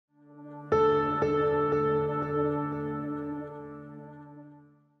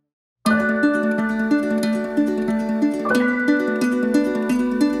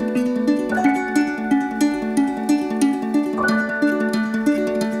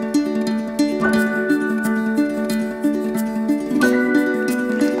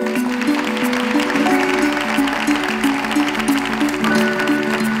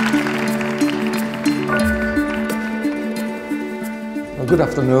Good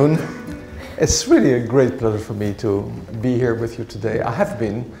afternoon. It's really a great pleasure for me to be here with you today. I have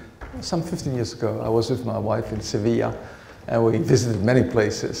been some 15 years ago. I was with my wife in Seville and we visited many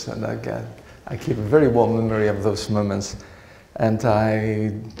places, and I keep a very warm memory of those moments. And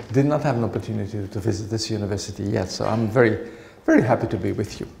I did not have an opportunity to visit this university yet, so I'm very, very happy to be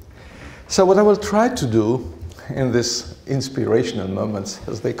with you. So what I will try to do in this inspirational moments,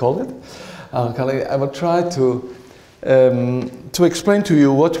 as they call it, I will try to explain to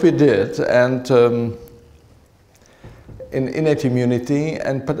you what we did and in innate immunity,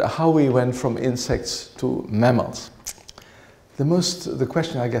 and how we went from insects to mammals. The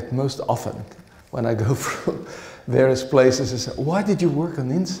question I get most often when I go through various places is, why did you work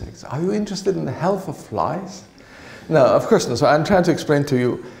on insects? Are you interested in the health of flies? No, of course not. So I'm trying to explain to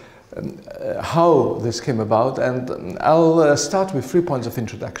you how this came about, and I'll start with 3 points of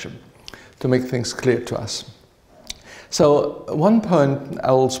introduction to make things clear to us. So one point,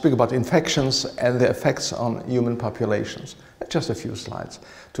 I will speak about infections and their effects on human populations. Just a few slides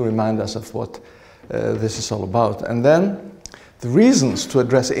to remind us of what this is all about. And then the reasons to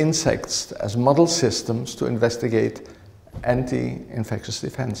address insects as model systems to investigate anti-infectious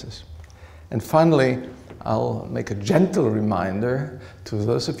defenses. And finally, I'll make a gentle reminder to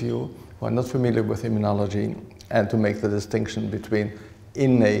those of you who are not familiar with immunology, and to make the distinction between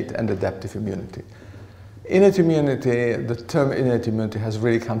innate and adaptive immunity. Innate immunity, the term innate immunity has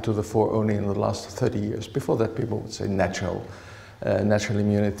really come to the fore only in the last 30 years. Before that, people would say natural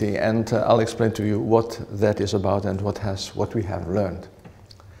immunity, and I'll explain to you what that is about and what we have learned.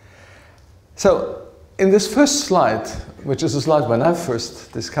 So, in this first slide, which is a slide when I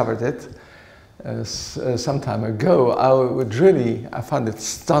first discovered it some time ago, I found it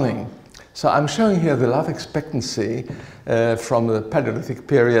stunning. So I'm showing here the life expectancy from the Paleolithic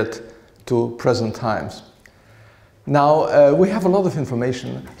period to present times. Now, we have a lot of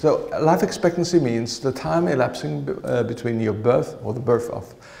information. So life expectancy means the time elapsing between your birth, or the birth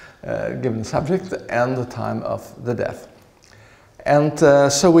of a given subject, and the time of the death. And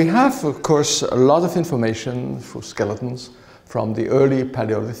so we have, of course, a lot of information through skeletons from the early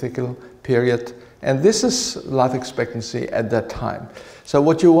Paleolithic period, and this is life expectancy at that time. So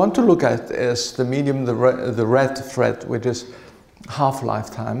what you want to look at is the medium, the red thread, which is half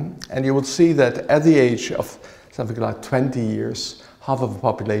lifetime, and you will see that at the age of something like 20 years, half of the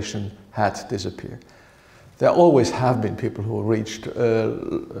population had disappeared. There always have been people who reached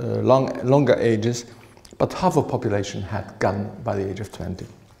longer ages, but half of the population had gone by the age of 20.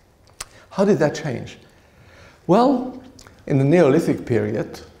 How did that change? Well, in the Neolithic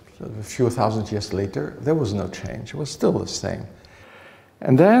period, a few thousand years later, there was no change. It was still the same.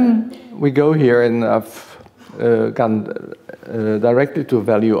 And then we go here and I've gone directly to a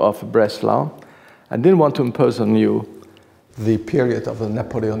value of Breslau. I didn't want to impose on you the period of the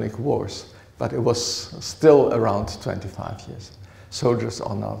Napoleonic Wars, but it was still around 25 years. Soldiers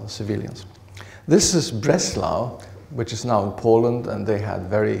are now the civilians. This is Breslau, which is now in Poland, and they had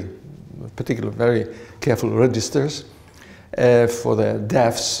very careful registers for their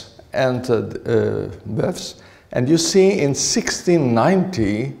deaths and births. And you see in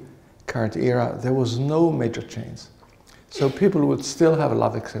 1690, current era, there was no major change. So people would still have a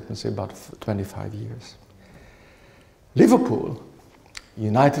life expectancy about 25 years. Liverpool,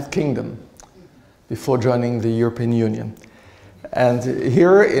 United Kingdom, before joining the European Union. And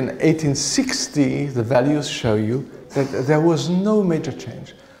here in 1860, the values show you that there was no major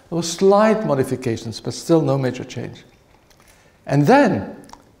change. There were slight modifications, but still no major change. And then,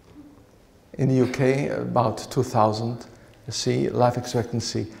 in the UK, about 2000, you see life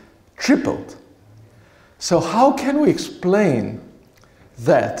expectancy tripled. So how can we explain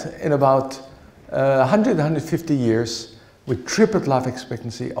that in about 100, 150 years, we tripled life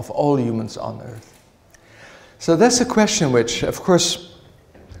expectancy of all humans on Earth? So that's a question which, of course,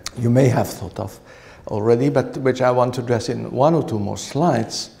 you may have thought of already, but which I want to address in 1 or 2 more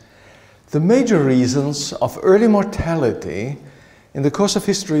slides. The major reasons of early mortality in the course of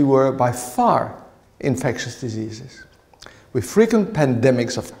history were by far infectious diseases, with frequent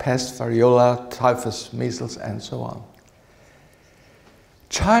pandemics of pest, variola, typhus, measles, and so on.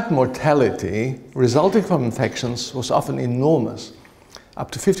 Child mortality resulting from infections was often enormous,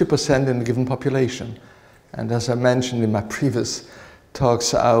 up to 50% in a given population. And as I mentioned in my previous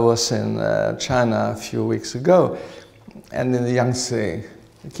talks, I was in China a few weeks ago, and in the Yangtze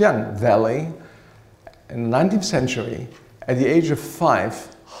Valley, in the 19th century, at the age of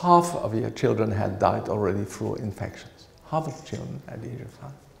 5, half of your children had died already through infections. Half of the children at the age of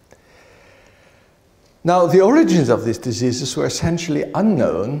 5. Now, the origins of these diseases were essentially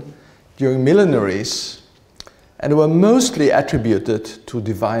unknown during millenaries, and were mostly attributed to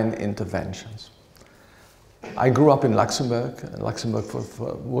divine interventions. I grew up in Luxembourg. Luxembourg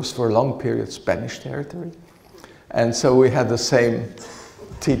was for a long period Spanish territory, and so we had the same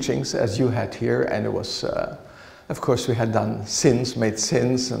teachings as you had here, and it was, of course, we had done sins, made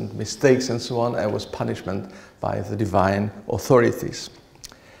sins and mistakes and so on, and it was punishment by the divine authorities.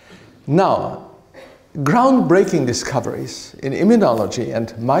 Now, groundbreaking discoveries in immunology and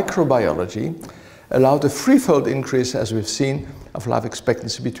microbiology allowed a threefold increase, as we've seen, of life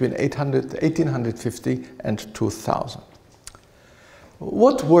expectancy between 1850 and 2000.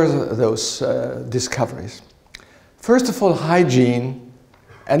 What were those discoveries? First of all, hygiene,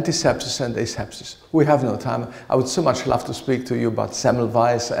 antisepsis and asepsis. We have no time. I would so much love to speak to you about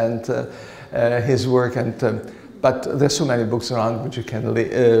Semmelweis and his work, but there's so many books around which you can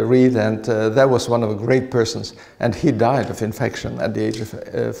read, and that was one of the great persons, and he died of infection at the age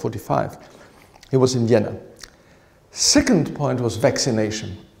of 45. He was in Vienna. Second point was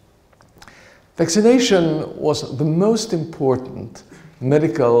vaccination. Vaccination was the most important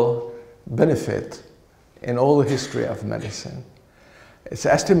medical benefit in all the history of medicine. It's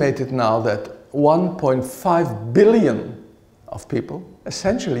estimated now that 1.5 billion of people,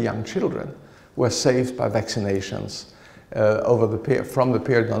 essentially young children, were saved by vaccinations from the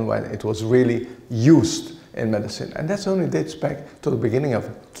period on when it was really used in medicine. And that only dates back to the beginning of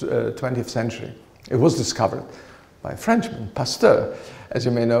the 20th century. It was discovered by a Frenchman, Pasteur, as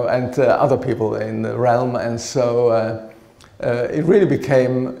you may know, and other people in the realm. And so it really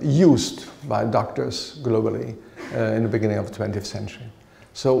became used by doctors globally in the beginning of the 20th century.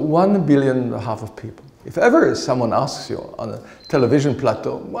 So 1.5 billion of people. If ever someone asks you on a television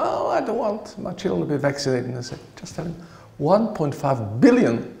plateau, well, I don't want my children to be vaccinated, and I say, just tell them 1.5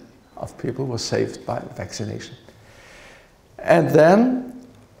 billion of people were saved by vaccination. And then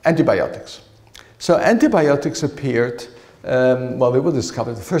antibiotics. So antibiotics appeared, well, they were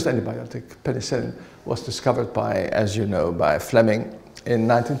discovered, the first antibiotic, penicillin, was discovered by, as you know, by Fleming in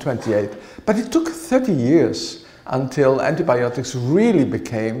 1928. But it took 30 years until antibiotics really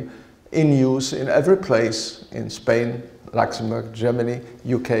became in use in every place, in Spain, Luxembourg, Germany,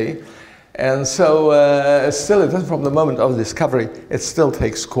 UK. And so still, from the moment of discovery, it still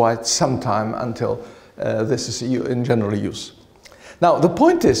takes quite some time until this is in general use. Now, the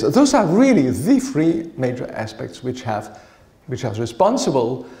point is, those are really the three major aspects which are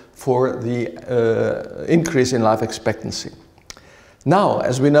responsible for the increase in life expectancy. Now,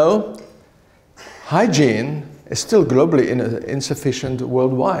 as we know, hygiene is still globally insufficient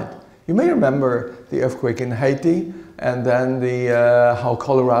worldwide. You may remember the earthquake in Haiti, and then how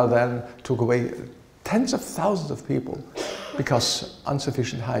cholera then took away tens of thousands of people because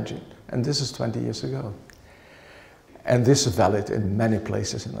insufficient hygiene. And this is 20 years ago. And this is valid in many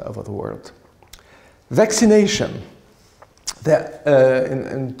places over the world. Vaccination.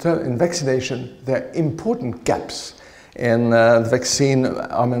 In vaccination, there are important gaps in the vaccine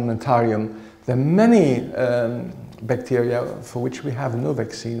armamentarium. There are many bacteria for which we have no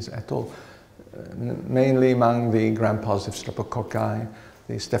vaccines at all, mainly among the gram-positive streptococci,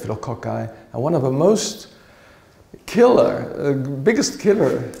 the staphylococci, and one of the most biggest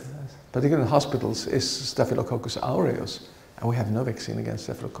killer, particularly in hospitals, is Staphylococcus aureus, and we have no vaccine against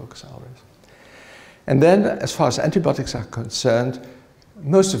Staphylococcus aureus. And then, as far as antibiotics are concerned,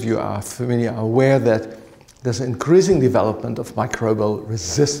 most of you are aware that there's increasing development of microbial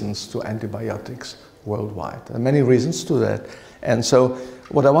resistance to antibiotics worldwide. There are many reasons to that. And so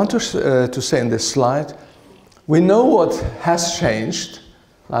what I want to say in this slide, we know what has changed,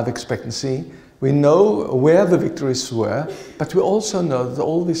 life expectancy. We know where the victories were, but we also know that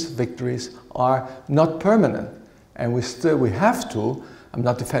all these victories are not permanent. And we have to, I'm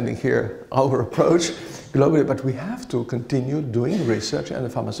not defending here our approach globally, but we have to continue doing research, and the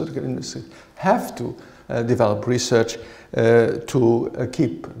pharmaceutical industry have to develop research to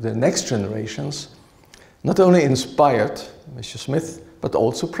keep the next generations not only inspired, Mr. Smith, but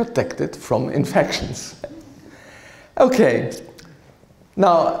also protected from infections. Okay,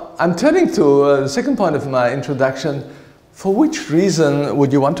 now I'm turning to the second point of my introduction. For which reason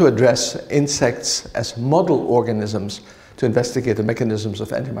would you want to address insects as model organisms to investigate the mechanisms of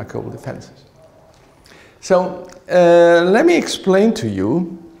antimicrobial defenses? So let me explain to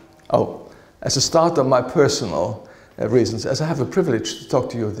you, as a start of my personal reasons, as I have a privilege to talk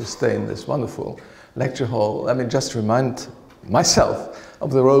to you this day in this wonderful lecture hall, let me just remind myself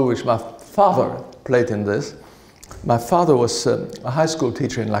of the role which my father played in this. My father was a high school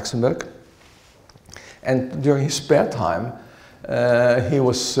teacher in Luxembourg, and during his spare time he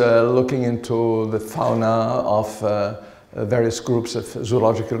was looking into the fauna of various groups of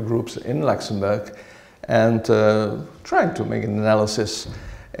zoological groups in Luxembourg, and trying to make an analysis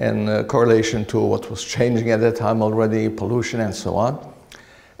in correlation to what was changing at that time already, pollution and so on.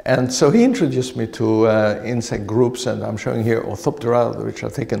 And so he introduced me to insect groups, and I'm showing here Orthoptera, which are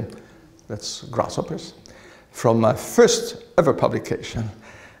taken, that's grasshoppers, from my first ever publication,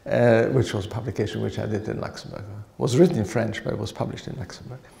 which was a publication which I did in Luxembourg. It was written in French, but it was published in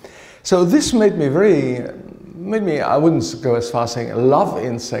Luxembourg. So this made me, I wouldn't go as far as saying love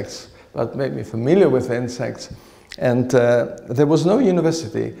insects, but made me familiar with insects. And there was no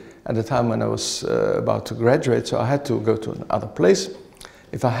university at the time when I was about to graduate, so I had to go to another place.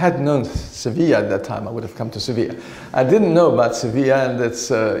 If I had known Seville at that time, I would have come to Seville. I didn't know about Seville, and it's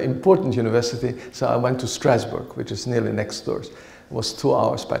an important university, so I went to Strasbourg, which is nearly next door. It was 2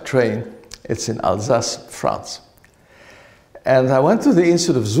 hours by train. It's in Alsace, France. And I went to the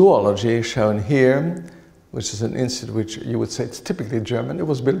Institute of Zoology, shown here, which is an institute which you would say it's typically German. It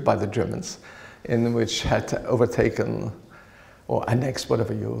was built by the Germans, in which had overtaken, or annexed,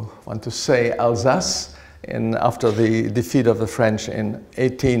 whatever you want to say, Alsace, after the defeat of the French in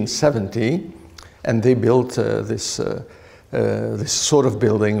 1870, and they built this sort of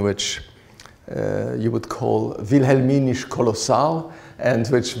building which you would call Wilhelminisch Kolossal, and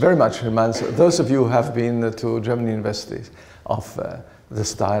which very much reminds those of you who have been to German universities of the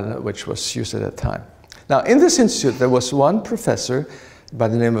style which was used at that time. Now, in this institute, there was one professor by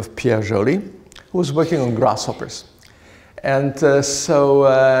the name of Pierre Joly, who was working on grasshoppers. And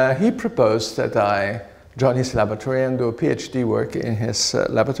so he proposed that I join his laboratory and do a PhD work in his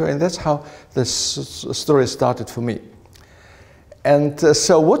laboratory, and that's how this story started for me. And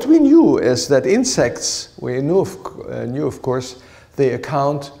so what we knew is that insects, we knew of course, they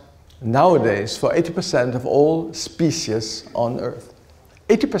account nowadays for 80% of all species on Earth.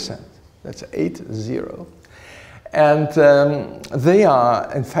 80%, that's 80. And they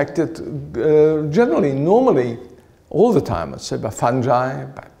are infected generally, normally, all the time, let's say by fungi,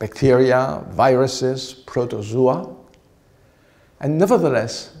 by bacteria, viruses, protozoa. And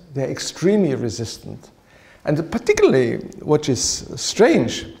nevertheless, they're extremely resistant. And particularly what is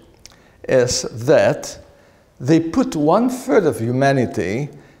strange is that they put 1/3 of humanity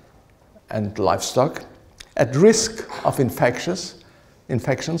and livestock at risk of infections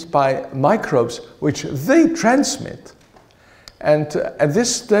by microbes which they transmit. And at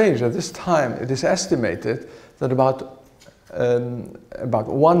this stage, at this time, it is estimated that about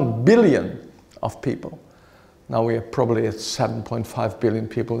 1 billion of people, now we are probably at 7.5 billion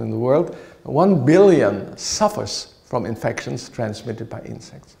people in the world, 1 billion suffers from infections transmitted by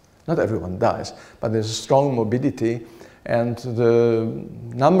insects. Not everyone dies, but there's a strong morbidity, and the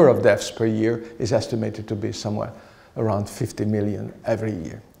number of deaths per year is estimated to be somewhere around 50 million every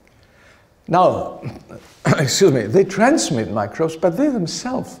year. Now, excuse me, they transmit microbes, but they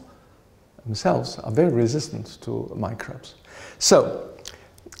themselves are very resistant to microbes. So,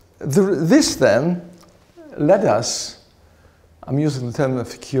 this then led us, I'm using the term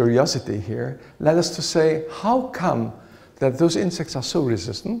of curiosity here, led us to say, how come that those insects are so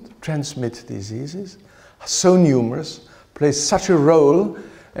resistant, transmit diseases, are so numerous, play such a role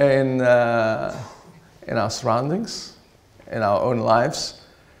in our surroundings, in our own lives,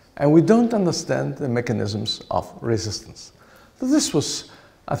 and we don't understand the mechanisms of resistance. So this was,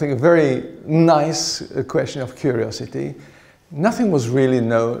 I think, a very nice question of curiosity. Nothing was really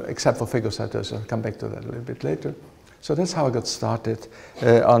known except for phagocytosis. I'll come back to that a little bit later. So that's how I got started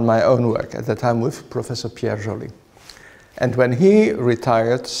on my own work, at the time with Professor Pierre Joly. And when he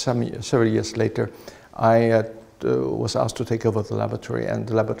retired several years later, I was asked to take over the laboratory, and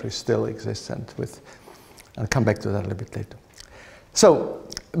the laboratory still exists, and I'll come back to that a little bit later. So,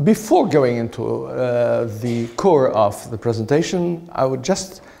 before going into the core of the presentation, I would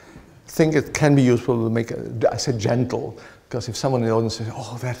just think it can be useful to make, I said gentle, because if someone in the audience says,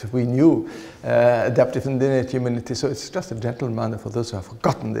 oh, that we knew adaptive and innate immunity, so it's just a gentle reminder for those who have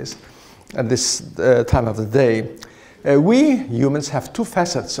forgotten this at this time of the day. We humans have two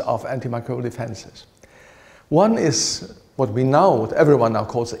facets of antimicrobial defenses. One is what everyone now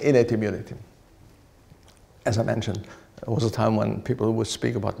calls innate immunity. As I mentioned, there was a time when people would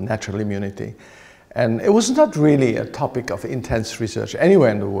speak about natural immunity. And it was not really a topic of intense research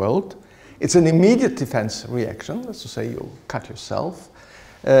anywhere in the world. It's an immediate defense reaction. That's to say, you cut yourself,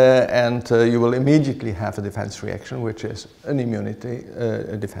 and you will immediately have a defense reaction, which is an immunity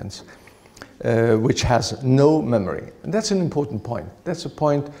defense, which has no memory. And that's an important point. That's a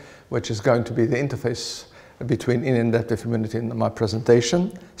point which is going to be the interface between innate and adaptive immunity in my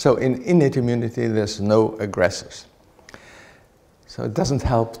presentation. So in innate immunity, there's no aggressors. So it doesn't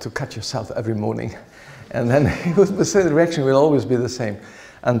help to cut yourself every morning. And then the reaction will always be the same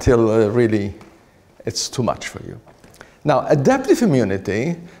until really it's too much for you. Now, adaptive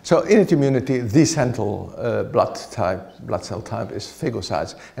immunity, so innate immunity, the central blood cell type is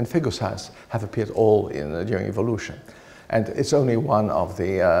phagocytes, and phagocytes have appeared all during evolution. And it's only one of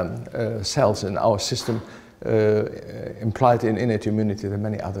the cells in our system implied in innate immunity. There are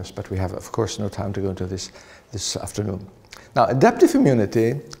many others, but we have, of course, no time to go into this afternoon. Now, adaptive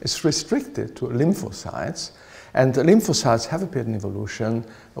immunity is restricted to lymphocytes, and lymphocytes have appeared in evolution.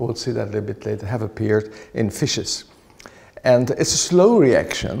 We'll see that a little bit later, have appeared in fishes. And it's a slow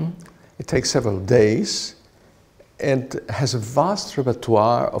reaction. It takes several days. And has a vast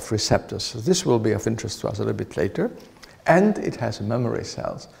repertoire of receptors. So this will be of interest to us a little bit later. And it has memory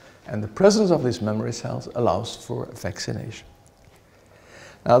cells. And the presence of these memory cells allows for vaccination.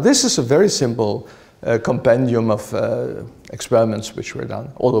 Now, this is a very simple compendium of experiments which were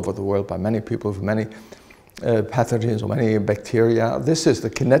done all over the world by many people with many pathogens or many bacteria. This is the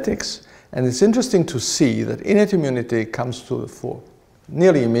kinetics. And it's interesting to see that innate immunity comes to the fore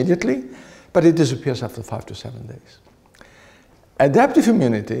nearly immediately, but it disappears after 5 to 7 days. Adaptive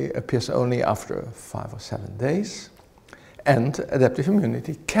immunity appears only after 5 or 7 days, and adaptive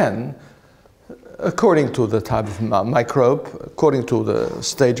immunity can, according to the type of microbe, according to the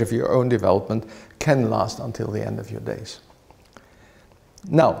stage of your own development, can last until the end of your days.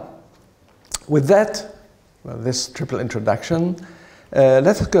 Now, with that, well, this triple introduction,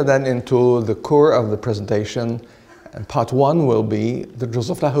 let's go then into the core of the presentation, and part one will be the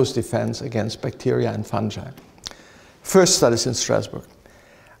Drosophila host defense against bacteria and fungi. First studies in Strasbourg.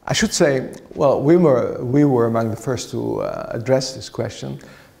 I should say, well, we were among the first to address this question,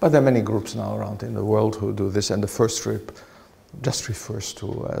 but there are many groups now around in the world who do this, and the first group just refers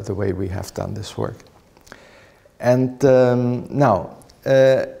to the way we have done this work. And now,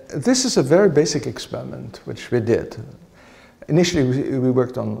 this is a very basic experiment which we did. Initially, we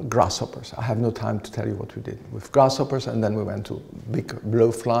worked on grasshoppers. I have no time to tell you what we did with grasshoppers, and then we went to big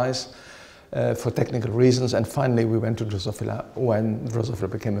blowflies for technical reasons, and finally we went to Drosophila when Drosophila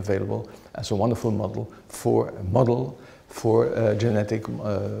became available as a wonderful model for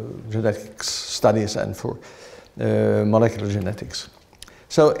genetics studies and for molecular genetics.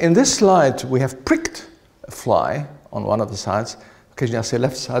 So in this slide, we have pricked a fly on one of the sides. Occasionally I say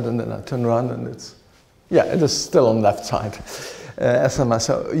left side, and then I turn around, and it's yeah, it is still on the left side.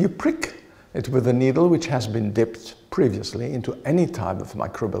 So you prick it with a needle which has been dipped previously into any type of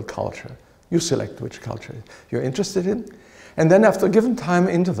microbial culture. You select which culture you're interested in. And then after given time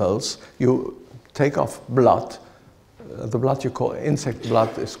intervals, you take off blood. The blood you call insect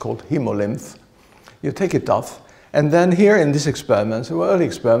blood is called hemolymph. You take it off. And then here in this experiment, so early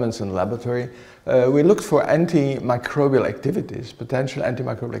experiments in the laboratory, we looked for antimicrobial activities, potential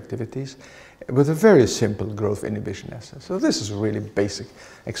antimicrobial activities, with a very simple growth inhibition assay. So this is a really basic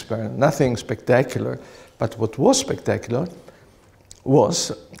experiment, nothing spectacular, but what was spectacular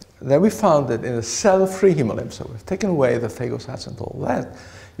was that we found that in a cell-free hemolymph, so we've taken away the phagocytes and all that,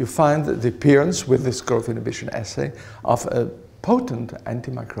 you find the appearance with this growth inhibition assay of a potent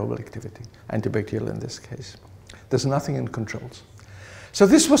antimicrobial activity, antibacterial in this case. There's nothing in controls. So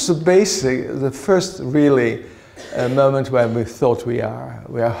this was the first really moment where we thought we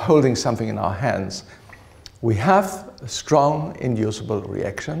are holding something in our hands. We have a strong inducible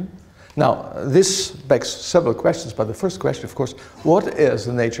reaction. Now, this begs several questions, but the first question, of course, what is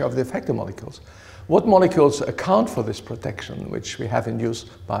the nature of the effector molecules? What molecules account for this protection, which we have induced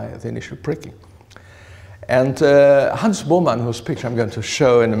by the initial pricking? And Hans Bohrmann, whose picture I'm going to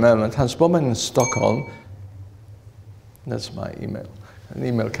show in a moment, Hans Bohrmann in Stockholm, that's my email. An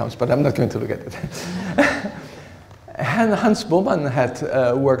email comes, but I'm not going to look at it. And Hans Bohrmann had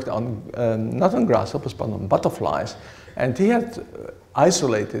worked on, not on grasshoppers, but on butterflies. And he had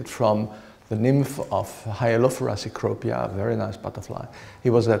isolated from the nymph of Hyophora cecropia, a very nice butterfly. He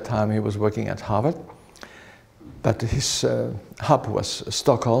was at that time, he was working at Harvard, but his hub was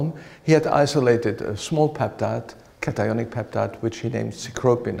Stockholm. He had isolated a small peptide, cationic peptide, which he named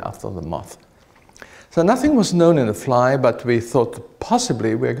cecropin after the moth. So nothing was known in the fly, but we thought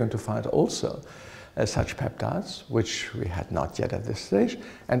possibly we're going to find also such peptides, which we had not yet at this stage.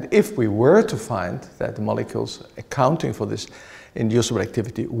 And if we were to find that the molecules accounting for this inducible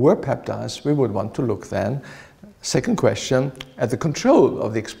activity were peptides, we would want to look then, second question, at the control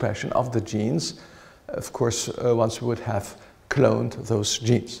of the expression of the genes, of course, once we would have cloned those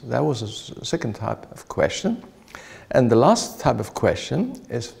genes. That was a second type of question. And the last type of question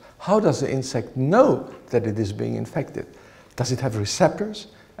is, how does the insect know that it is being infected? Does it have receptors?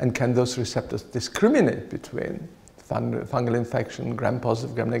 And can those receptors discriminate between fungal infection,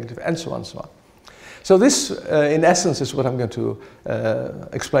 gram-positive, gram-negative, and so on and so on? So this, in essence, is what I'm going to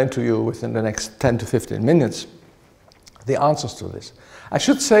explain to you within the next 10 to 15 minutes, the answers to this. I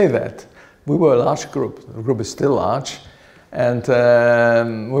should say that we were a large group. The group is still large, and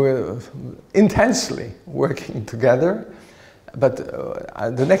we were intensely working together. But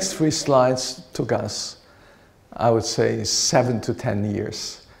the next 3 slides took us, I would say, 7 to 10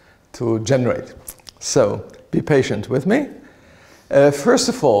 years to generate. So be patient with me. First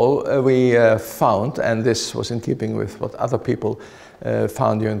of all, we found, and this was in keeping with what other people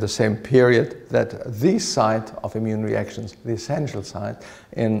found during the same period, that the site of immune reactions, the essential site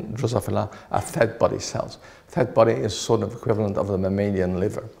in Drosophila, are fat body cells. Fat body is sort of equivalent of the mammalian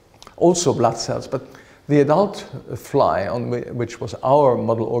liver. Also blood cells, but the adult fly, on which was our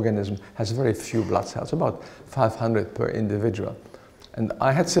model organism, has very few blood cells, about 500 per individual. And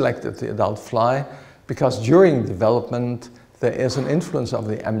I had selected the adult fly because during development there is an influence of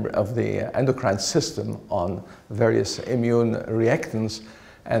the endocrine system on various immune reactants,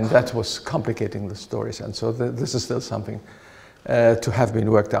 and that was complicating the stories. And so this is still something to have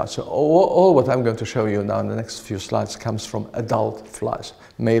been worked out. So all what I'm going to show you now in the next few slides comes from adult flies,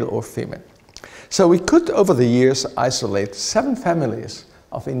 male or female. So we could, over the years, isolate 7 families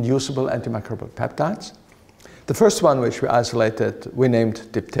of inducible antimicrobial peptides. The first one which we isolated, we named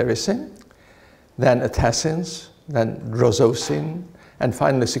dipterosin, then attacins, then drososin, and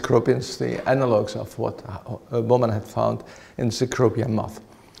finally cecropins, the analogues of what Bowman had found in Cecropia moth.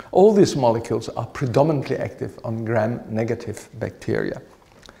 All these molecules are predominantly active on gram-negative bacteria.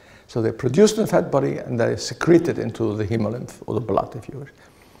 So they're produced in the fat body and they're secreted into the hemolymph, or the blood, if you wish.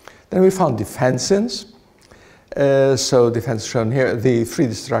 Then we found defensins. So defense shown here, the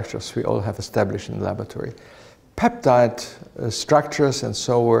 3D structures we all have established in the laboratory. Peptide structures, and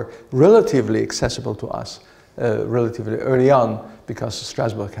so were relatively accessible to us relatively early on, because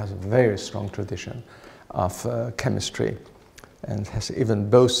Strasbourg has a very strong tradition of chemistry and has even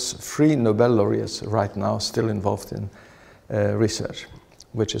boasts 3 Nobel Laureates right now still involved in research,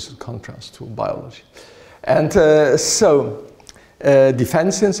 which is a contrast to biology. And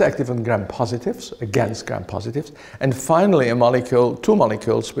defensins active on gram-positives, against gram-positives, and finally a molecule, 2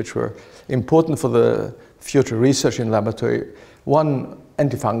 molecules which were important for the future research in laboratory. One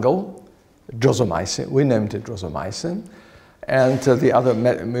antifungal, drosomycin, we named it drosomycin, and the other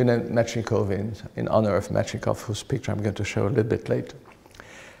we named Metchnikov in honor of Metchnikov, whose picture I'm going to show a little bit later.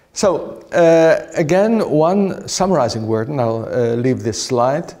 So again, one summarizing word, and I'll leave this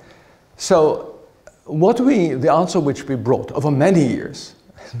slide. So the answer which we brought over many years,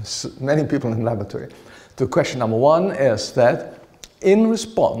 many people in the laboratory, to question number 1 is that in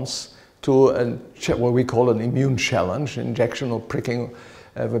response to what we call an immune challenge, injection or pricking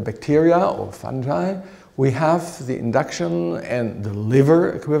of a bacteria or fungi, we have the induction and the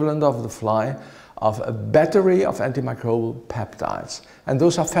liver equivalent of the fly of a battery of antimicrobial peptides. And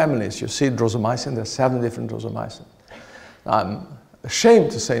those are families. You see drosomycin, there are 7 different drosomycin. I'm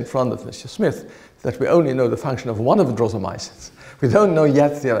ashamed to say in front of Mr. Smith that we only know the function of one of the drosomycins. We don't know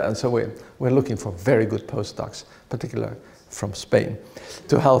yet the other, and so we're looking for very good postdocs, particularly from Spain,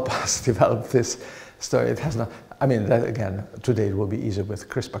 to help us develop this story. It has not, I mean, that again, today it will be easier with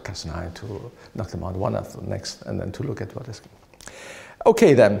CRISPR-Cas9 to knock them out one after the next, and then to look at what is.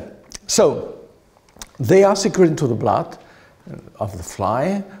 Okay then, so they are secreted into the blood of the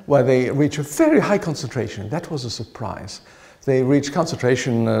fly, where they reach a very high concentration. That was a surprise. They reach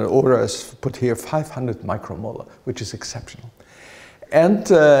concentration order as put here 500 micromolar, which is exceptional. And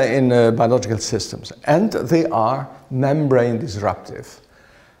in biological systems, and they are membrane disruptive.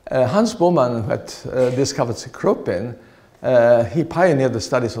 Hans Bowman, who had discovered cecropin, he pioneered the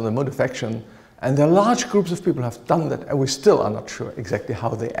studies on the mode of action, and there are large groups of people who have done that, and we still are not sure exactly how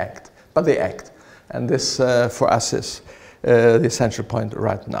they act, but they act. And this, for us, is the essential point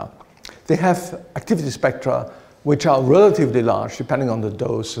right now. They have activity spectra which are relatively large, depending on the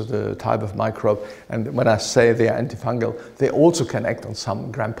dose, the type of microbe. And when I say they are antifungal, they also can act on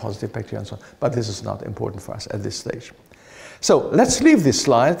some gram-positive bacteria and so on. But this is not important for us at this stage. So let's leave this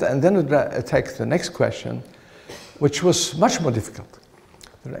slide and then attack the next question, which was much more difficult.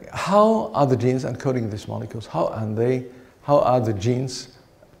 How are the genes encoding these molecules? How are the genes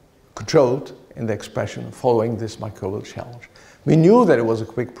controlled in the expression following this microbial challenge? We knew that it was a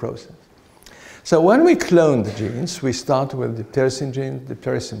quick process. So when we cloned the genes, we started with the dipterosin gene.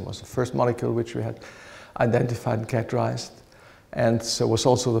 Dipterosin was the first molecule which we had identified and characterized, and so was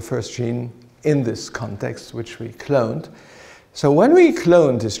also the first gene in this context which we cloned. So when we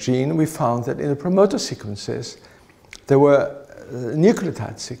cloned this gene, we found that in the promoter sequences, there were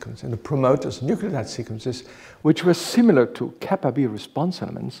nucleotide sequences, in the promoters, nucleotide sequences, which were similar to kappa B response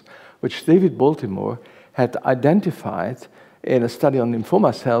elements, which David Baltimore had identified in a study on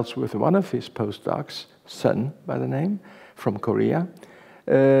lymphoma cells with one of his postdocs, Sun by the name, from Korea,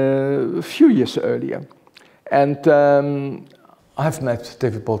 a few years earlier. And I've met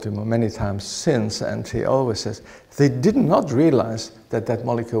David Baltimore many times since, and he always says they did not realize that that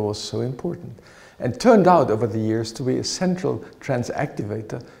molecule was so important. And turned out over the years to be a central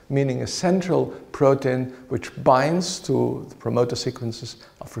transactivator, meaning a central protein which binds to the promoter sequences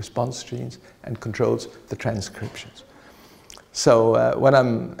of response genes and controls the transcriptions. So when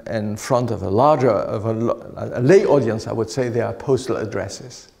I'm in front of a lay audience, I would say they are postal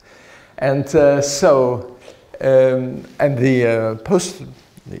addresses. And the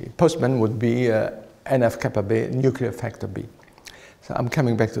postman would be NF-kappa B, nuclear factor B. So I'm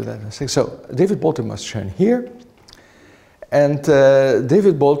coming back to that. So David Baltimore is shown here. And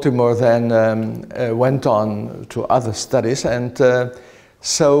David Baltimore then went on to other studies. And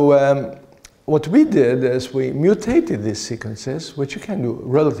what we did is we mutated these sequences, which you can do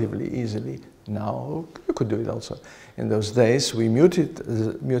relatively easily now. You could do it also in those days. We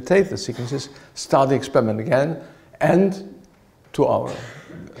mutate the sequences, start the experiment again, and to our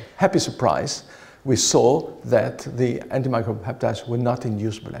happy surprise, we saw that the antimicrobial peptides were not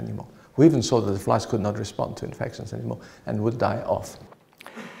inducible anymore. We even saw that the flies could not respond to infections anymore and would die off.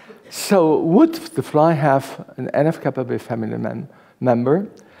 So would the fly have an NF-kappa B family member?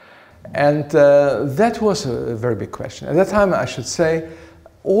 And that was a very big question. At that time, I should say,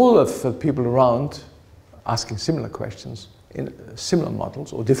 all of the people around asking similar questions in similar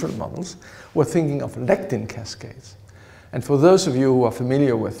models or different models were thinking of lectin cascades. And for those of you who are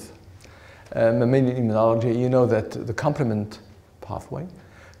familiar with mammalian immunology, you know that the complement pathway,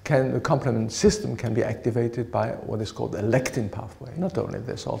 the complement system can be activated by what is called a lectin pathway. Not only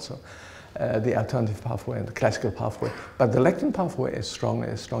this, also the alternative pathway and the classical pathway, but the lectin pathway is strong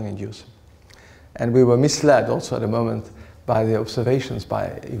inducer. And we were misled also at the moment by the observations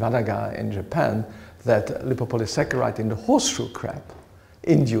by Iwanaga in Japan that lipopolysaccharide in the horseshoe crab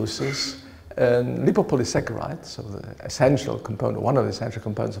induces lipopolysaccharide, so the essential component, one of the essential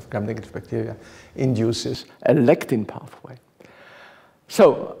components of gram-negative bacteria, induces a lectin pathway.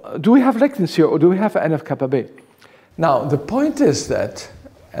 So, do we have lectins here, or do we have NF-kappa B? Now, the point is that,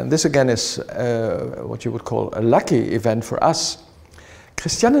 and this again is what you would call a lucky event for us,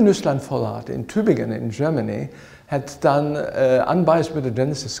 Christiane Nüsslein-Vollard in Tübingen in Germany had done unbiased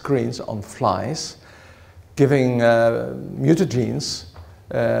mutagenesis screens on flies, giving mutagenes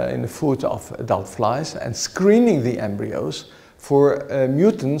in the food of adult flies and screening the embryos for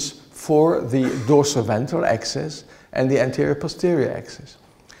mutants for the dorsoventral axis and the anterior-posterior axis.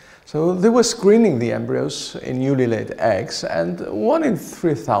 So they were screening the embryos in newly laid eggs, and 1 in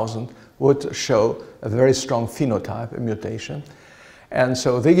 3,000 would show a very strong phenotype, a mutation. And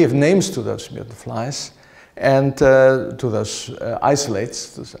so they give names to those mutant flies and to those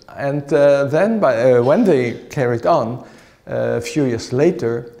isolates. And then when they carried on, a few years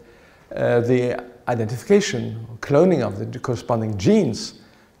later, the identification, cloning of the corresponding genes.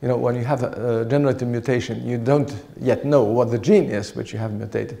 You know, when you have a generative mutation, you don't yet know what the gene is which you have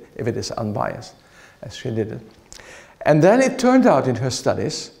mutated, if it is unbiased, as she did it. And then it turned out in her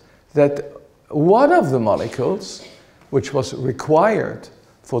studies that one of the molecules which was required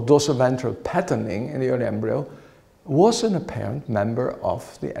for dorsoventral patterning in the early embryo was an apparent member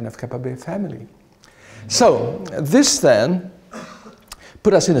of the NF-kappa B family. So this then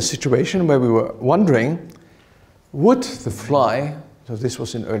put us in a situation where we were wondering, would the fly, so this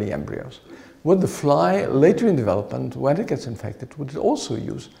was in early embryos, would the fly later in development, when it gets infected, would it also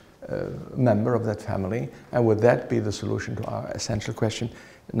use a member of that family, and would that be the solution to our essential question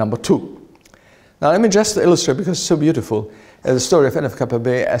number 2? Now let me just illustrate, because it's so beautiful, the story of NF-kappa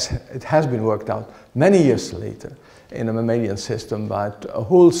B as it has been worked out many years later in a mammalian system by a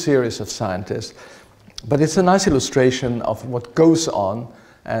whole series of scientists. But it's a nice illustration of what goes on.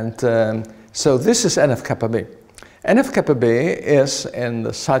 And so this is NF-kappa B. NF-kappa B is in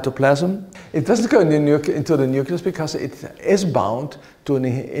the cytoplasm. It doesn't go into the nucleus because it is bound to an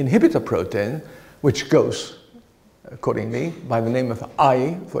inhibitor protein, which goes, accordingly, by the name of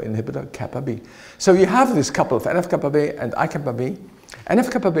I for inhibitor kappa B. So you have this couple of NF-kappa B and I-kappa B.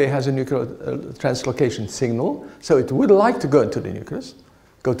 NF-kappa B has a nuclear translocation signal, so it would like to go into the nucleus,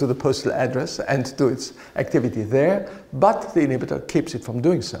 go to the postal address and do its activity there, but the inhibitor keeps it from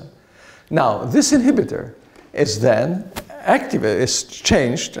doing so. Now, this inhibitor is then activated, is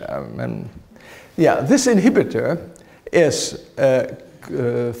changed, this inhibitor is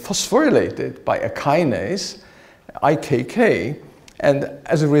phosphorylated by a kinase, IKK, and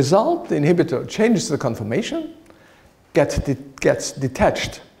as a result, the inhibitor changes the conformation, gets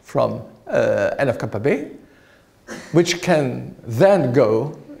detached from NF-kappa B, which can then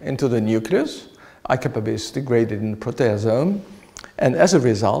go into the nucleus. I-kappa B is degraded in the proteasome, and as a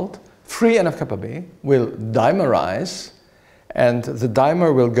result, free NF-kappa B will dimerize, and the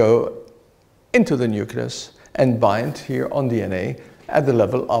dimer will go into the nucleus and bind here on DNA at the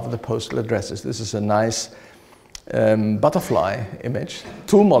level of the postal addresses. This is a nice butterfly image.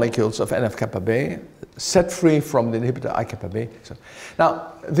 Two molecules of NF-kappa B set free from the inhibitor I-kappa B. So,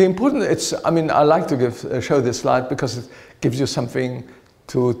 now, the important, I like to show this slide because it gives you something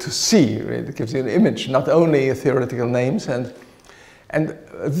to see, right? It gives you an image, not only theoretical names. And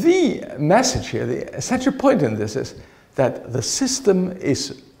the message here, the essential point in this is that the system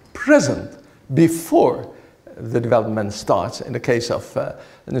is present before the development starts, in the case of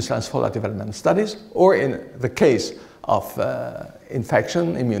Nusslein fallout development studies, or in the case of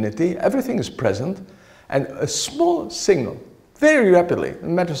infection, immunity. Everything is present, and a small signal, very rapidly,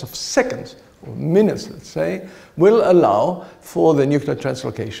 in matters of seconds or minutes, let's say, will allow for the nuclear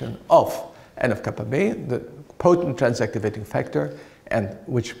translocation of NF-kappa B, the potent transactivating factor, and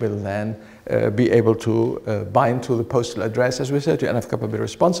which will then be able to bind to the postal address, as we said, to NF-kappa B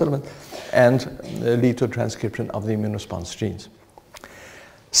response element, and lead to transcription of the immune response genes.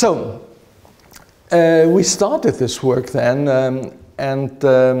 So we started this work then, and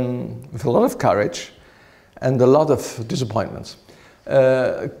with a lot of courage and a lot of disappointments.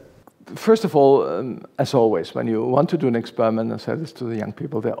 First of all, as always, when you want to do an experiment, and say this to the young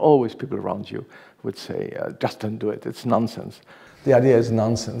people, there are always people around you who would say, just don't do it, it's nonsense. The idea is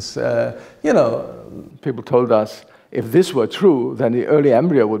nonsense. People told us if this were true, then the early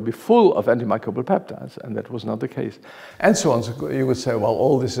embryo would be full of antimicrobial peptides, and that was not the case. And so on. So you would say, well,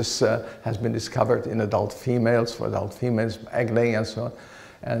 all this has been discovered in adult females, for adult females, egg laying and so on,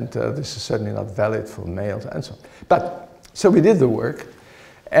 and this is certainly not valid for males and so on. But, so we did the work,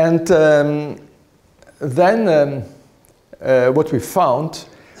 and then what we found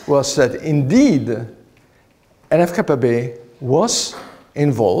was that indeed NF-kappa B was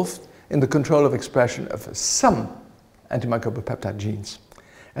involved in the control of expression of some antimicrobial peptide genes,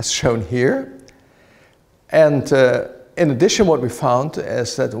 as shown here. And in addition, what we found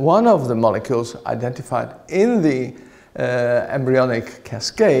is that one of the molecules identified in the embryonic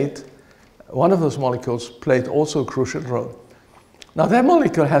cascade, one of those molecules played also a crucial role. Now, that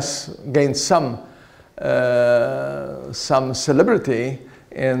molecule has gained some celebrity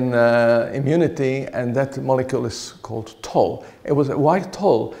in immunity, and that molecule is called toll. It was why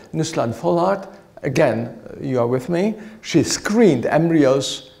toll? Nusslein Folhard, again, you are with me, she screened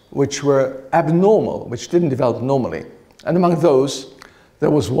embryos which were abnormal, which didn't develop normally. And among those,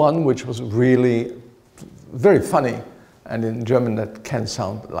 there was one which was really very funny, and in German that can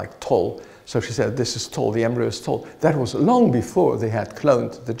sound like toll. So she said, this is toll, the embryo is toll. That was long before they had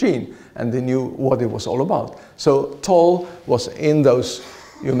cloned the gene, and they knew what it was all about. So toll was in those,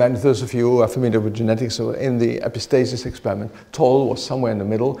 those of you who are familiar with genetics, so in the epistasis experiment, toll was somewhere in the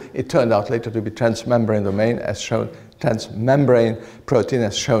middle. It turned out later to be transmembrane domain, as shown, transmembrane protein,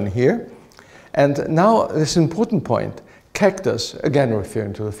 as shown here. And now this important point, cactus, again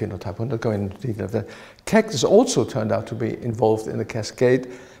referring to the phenotype, I'm not going into detail of that. Cactus also turned out to be involved in the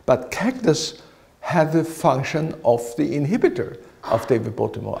cascade, but cactus had the function of the inhibitor of David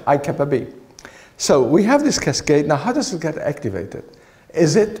Baltimore, I-kappa B. So we have this cascade. Now, how does it get activated?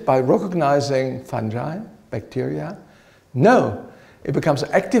 Is it by recognizing fungi, bacteria? No, it becomes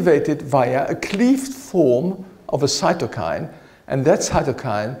activated via a cleaved form of a cytokine, and that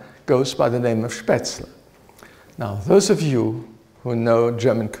cytokine goes by the name of Spätzle. Now, those of you who know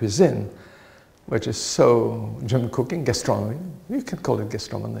German cuisine, which is so German cooking, gastronomy, you can call it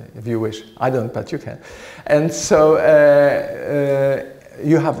gastronomy if you wish. I don't, but you can. And so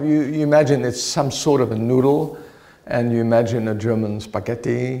you imagine it's some sort of a noodle, and you imagine a German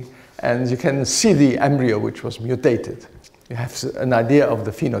spaghetti, and you can see the embryo which was mutated. You have an idea of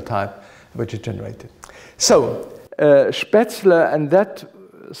the phenotype which it generated. So Spätzle, and that,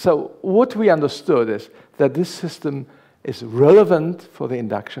 so what we understood is that this system is relevant for the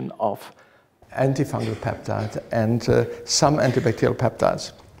induction of antifungal peptides and some antibacterial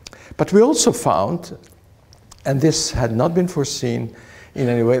peptides. But we also found, and this had not been foreseen in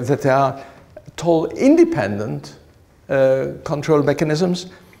any way, that there are toll-independent control mechanisms.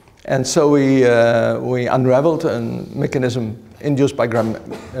 And so we unraveled a mechanism induced by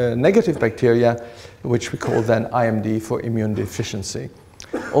gram-negative bacteria, which we call then IMD for immune deficiency.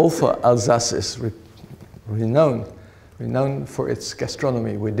 Also, Alsace is renowned for its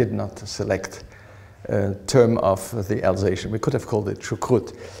gastronomy. We did not select a term of the Alsatian. We could have called it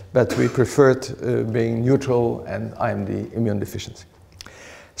Choucroute, but we preferred being neutral and IMD, immune deficiency.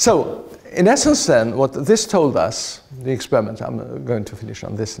 So, in essence then, what this told us, the experiment, I'm going to finish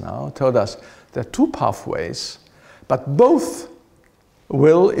on this now, told us there are two pathways, but both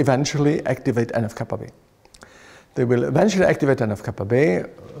will eventually activate NF-kappa B. They will eventually activate NF-kappa B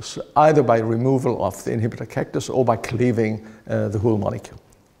either by removal of the inhibitor cactus or by cleaving the whole molecule,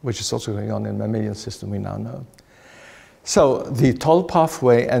 which is also going on in the mammalian system we now know. So the Toll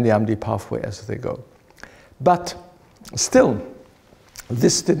pathway and the AMD pathway as they go. But still,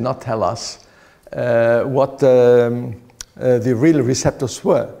 this did not tell us what the real receptors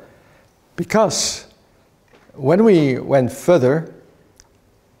were. Because when we went further,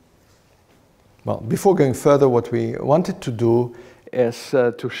 well, before going further, what we wanted to do is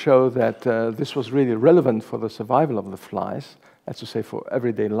to show that this was really relevant for the survival of the flies, that's to say for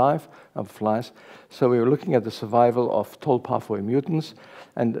everyday life of flies. So we were looking at the survival of Toll pathway mutants,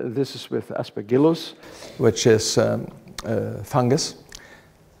 and this is with Aspergillus, which is fungus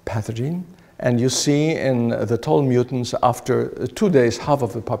pathogen. And you see in the Toll mutants, after 2 days, half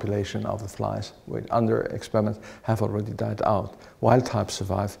of the population of the flies under experiment have already died out. Wild types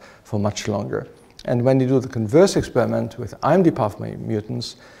survive for much longer. And when you do the converse experiment with IMD pathway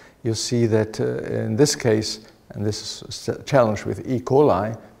mutants, you see that in this case, and this is a challenge with E.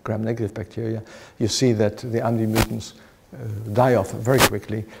 coli, gram-negative bacteria, you see that the IMD mutants die off very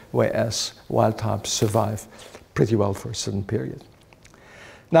quickly, whereas wild types survive pretty well for a certain period.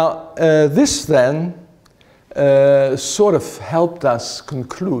 Now, this then sort of helped us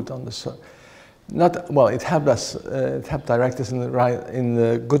conclude on this. It helped us, it helped direct us in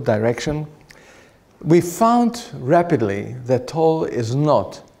the good direction. We found rapidly that Toll is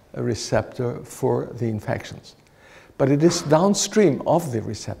not a receptor for the infections, but it is downstream of the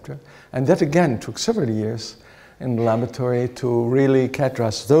receptor, and that again took several years in the laboratory to really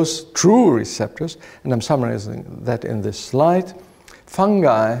characterize those true receptors, and I'm summarizing that in this slide.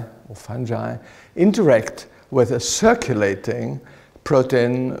 Fungi interact with a circulating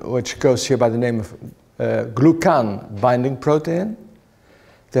protein which goes here by the name of glucan binding protein.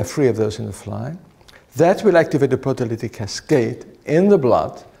 There are 3 of those in the fly. That will activate the proteolytic cascade in the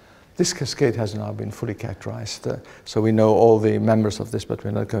blood. This cascade has now been fully characterized, so we know all the members of this, but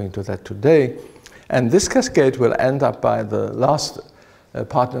we're not going into that today. And this cascade will end up by the last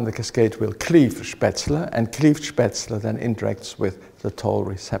partner in the cascade will cleave Spätzle, and cleaved Spätzle then interacts with the Toll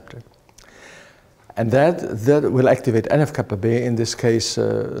receptor. And that will activate NF-kappa B, in this case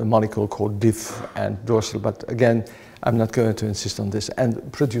a molecule called DIF and dorsal, but again, I'm not going to insist on this,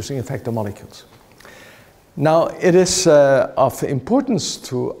 and producing effector molecules. Now, it is of importance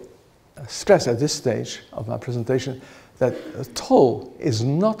to stress at this stage of my presentation that Toll is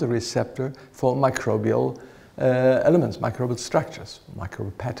not a receptor for microbial elements, microbial structures,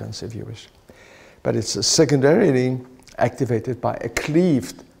 microbial patterns if you wish. But it's secondarily activated by a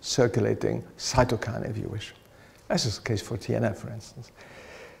cleaved circulating cytokine if you wish. As is the case for TNF, for instance.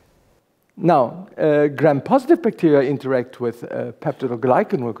 Now, gram-positive bacteria interact with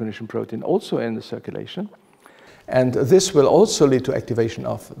peptidoglycan recognition protein also in the circulation. And this will also lead to activation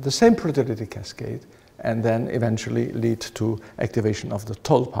of the same proteolytic cascade, and then eventually lead to activation of the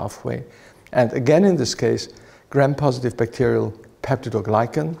Toll pathway. And again, in this case, gram-positive bacterial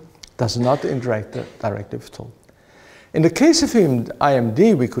peptidoglycan does not interact directly with Toll. In the case of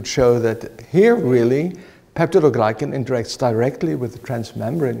IMD, we could show that here really peptidoglycan interacts directly with the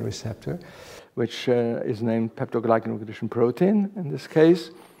transmembrane receptor, which is named peptidoglycan recognition protein in this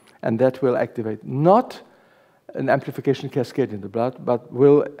case, and that will activate not an amplification cascade in the blood, but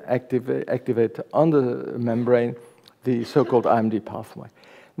will activate on the membrane the so-called IMD pathway.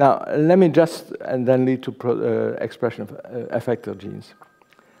 Now, let me just, and then lead to expression of effector genes.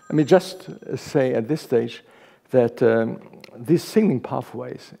 Let me just say at this stage that these signaling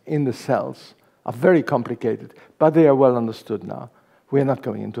pathways in the cells are very complicated, but they are well understood now. We are not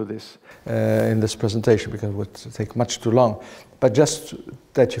going into this in this presentation because it would take much too long. But just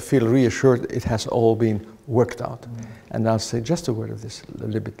that you feel reassured, it has all been worked out. And I'll say just a word of this a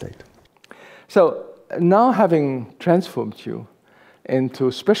little bit later. So now, having transformed you into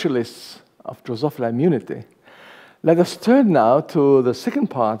specialists of Drosophila immunity, let us turn now to the second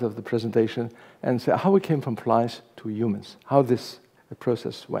part of the presentation and say how we came from flies to humans, how this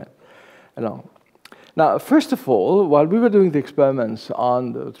process went along. Now, first of all, while we were doing the experiments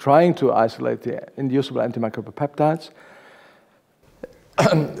on trying to isolate the inducible antimicrobial peptides,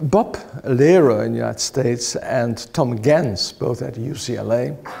 Bob Lehrer in the United States and Tom Gens, both at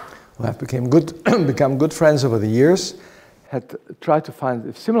UCLA, who have become good friends over the years, had tried to find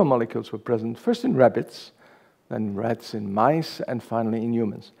if similar molecules were present first in rabbits, then in rats, in mice, and finally in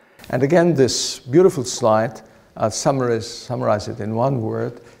humans. And again, this beautiful slide I'll summarize it in one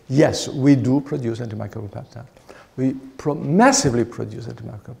word. Yes, we do produce antimicrobial peptides. We massively produce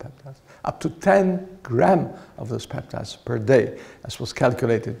antimicrobial peptides, up to 10 grams of those peptides per day, as was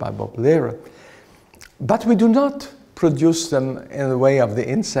calculated by Bob Laureate. But we do not produce them in the way of the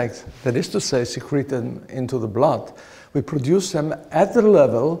insect, that is to say, secrete them into the blood. We produce them at the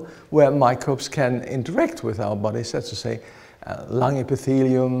level where microbes can interact with our bodies, that's to say, lung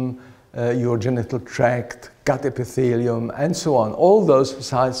epithelium, your genital tract, gut epithelium, and so on. All those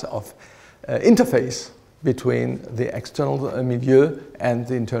sites of interface between the external milieu and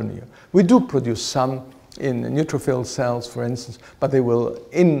the internal milieu. We do produce some in neutrophil cells, for instance, but they will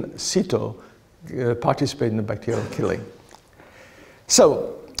in situ participate in the bacterial killing.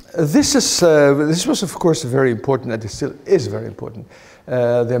 So this was of course very important, and it still is very important.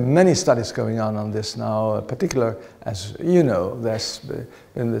 There are many studies going on this now, in particular, as you know, there's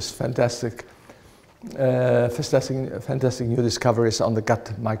been this fantastic new discoveries on the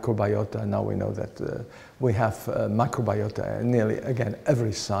gut microbiota. Now we know that we have microbiota nearly, again,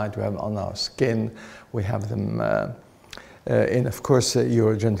 every side. We have them on our skin, we have them in, of course,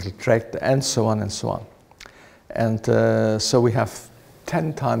 your genital tract, and so on and so on. And so we have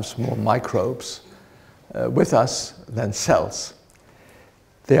 10 times more microbes with us than cells.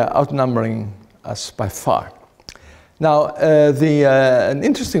 They are outnumbering us by far. Now, an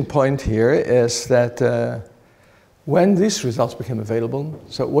interesting point here is that when these results became available,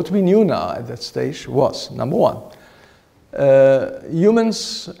 so what we knew now at that stage was, number one,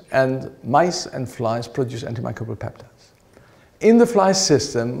 humans and mice and flies produce antimicrobial peptides. In the fly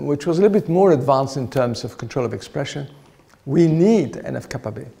system, which was a little bit more advanced in terms of control of expression, we need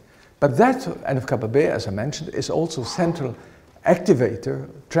NF-kappa B. But that NF-kappa B, as I mentioned, is also central activator,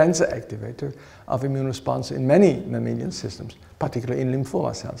 transit activator of immune response in many mammalian systems, particularly in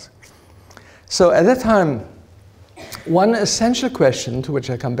lymphoma cells. So at that time, one essential question, to which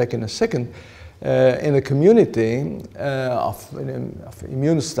I come back in a second, in the community of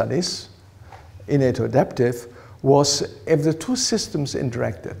immune studies, innate or adaptive, was if the two systems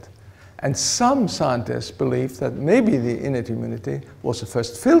interacted. And some scientists believe that maybe the innate immunity was the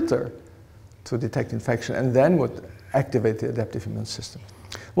first filter to detect infection and then would activate the adaptive immune system.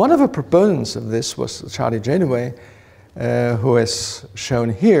 One of the proponents of this was Charlie Janeway, who is shown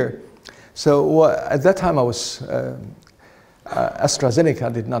here. So at that time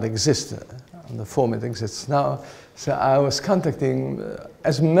AstraZeneca did not exist in the form it exists now. So I was contacting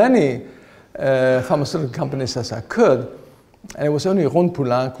as many pharmaceutical companies as I could. And it was only Ron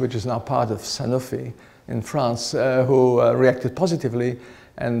Poulenc, which is now part of Sanofi in France, who reacted positively.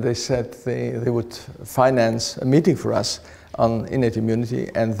 And they said they would finance a meeting for us on innate immunity,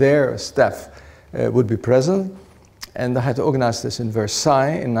 and their staff would be present. And I had organized this in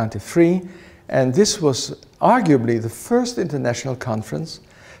Versailles in '93. And this was arguably the first international conference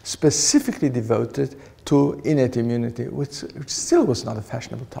specifically devoted to innate immunity, which still was not a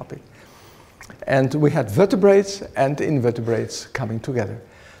fashionable topic. And we had vertebrates and invertebrates coming together.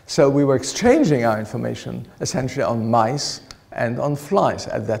 So we were exchanging our information essentially on mice and on flies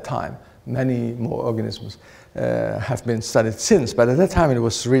at that time. Many more organisms have been studied since, but at that time it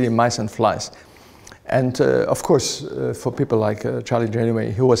was really mice and flies. And of course, for people like Charlie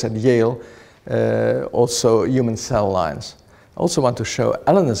Janeway, who was at Yale, also human cell lines. I also want to show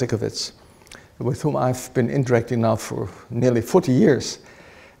Alan Zykowitz, with whom I've been interacting now for nearly 40 years.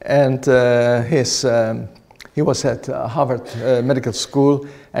 And he was at Harvard Medical School,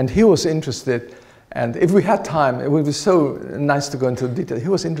 and he was interested, and if we had time, it would be so nice to go into detail. He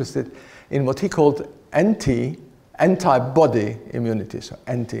was interested in what he called antibody immunity. So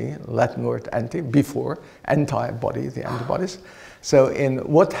anti, Latin word anti, before, antibody, the antibodies. So in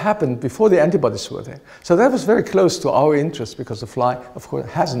what happened before the antibodies were there. So that was very close to our interest, because the fly, of course,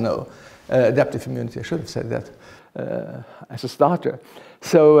 has no adaptive immunity. I should have said that as a starter.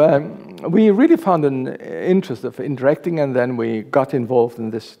 So we really found an interest of interacting, and then we got involved in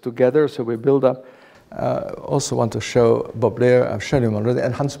this together. So we built up. Also want to show Bob Blair, I've shown him already,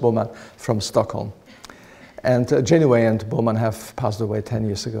 and Hans Boman from Stockholm. And Janeway and Boman have passed away 10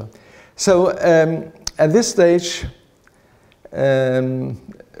 years ago. So at this stage,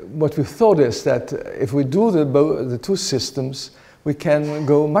 what we thought is that if we do the two systems, we can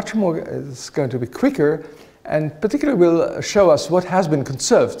go much more, it's going to be quicker, and particularly will show us what has been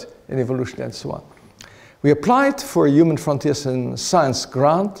conserved in evolution and so on. We applied for a Human Frontiers in Science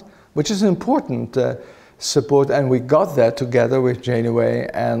grant, which is an important support, and we got that together with Janeway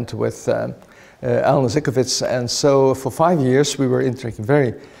and with Alan Zykowitz. And so for 5 years we were interacting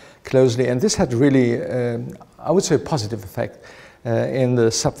very closely, and this had really, I would say, a positive effect in the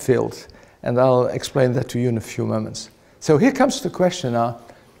subfield. And I'll explain that to you in a few moments. So here comes the question now,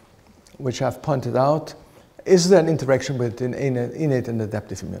 which I've pointed out. Is there an interaction between innate and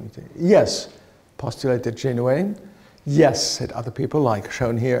adaptive immunity? Yes, postulated Janeway. Yes, said other people, like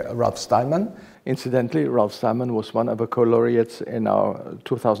shown here, Ralph Steinman. Incidentally, Ralph Steinman was one of the co-laureates in our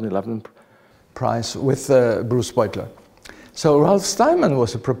 2011 prize with Bruce Beutler. So Ralph Steinman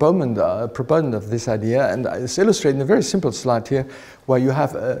was a proponent of this idea, and it's illustrated in a very simple slide here, where you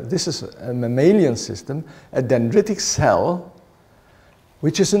have, this is a mammalian system, a dendritic cell,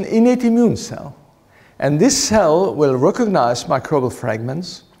 which is an innate immune cell. And this cell will recognize microbial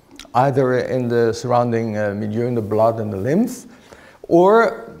fragments, either in the surrounding milieu, in the blood and the lymph,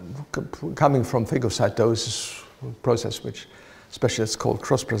 or coming from phagocytosis process, which specialists call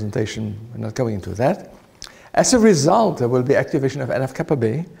cross-presentation. We're not going into that. As a result, there will be activation of NF-kappa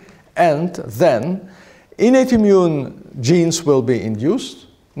B, and then innate immune genes will be induced,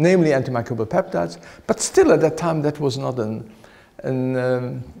 namely antimicrobial peptides, but still at that time that was not a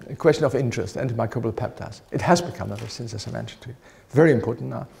question of interest, antimicrobial peptides. It has become ever since, as I mentioned to you. Very important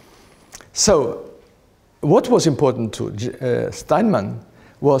now. So what was important to Steinman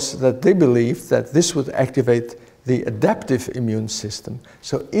was that they believed that this would activate the adaptive immune system.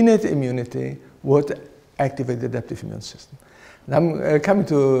 So innate immunity would activate the adaptive immune system. And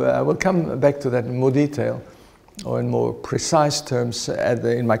I will come back to that in more detail, or in more precise terms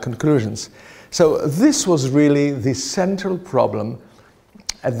in my conclusions. So this was really the central problem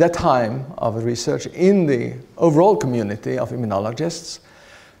at that time of research in the overall community of immunologists.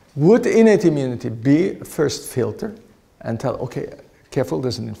 Would innate immunity be first filter and tell, okay, careful,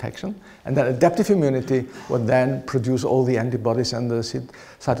 there's an infection, and then adaptive immunity would then produce all the antibodies and the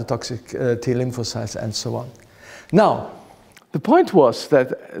cytotoxic T lymphocytes and so on. Now, the point was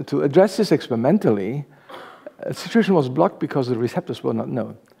that to address this experimentally, the situation was blocked because the receptors were not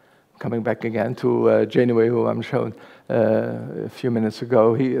known. Coming back again to Janeway, who I'm shown a few minutes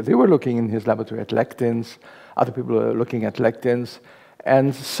ago, they were looking in his laboratory at lectins, other people were looking at lectins,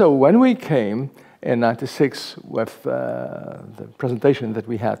 and so when we came in '96 with the presentation that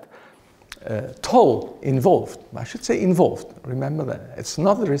we had, toll involved, I should say involved, remember that, it's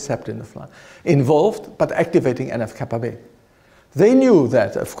not the receptor in the fly, involved but activating NF-kappa B. They knew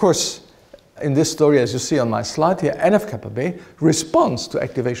that, of course, in this story, as you see on my slide here, NF-kappa B responds to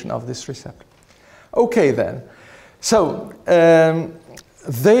activation of this receptor. Okay then, so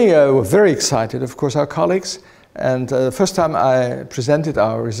they were very excited, of course, our colleagues, and the first time I presented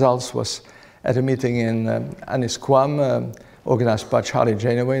our results was at a meeting in Annisquam, organized by Charlie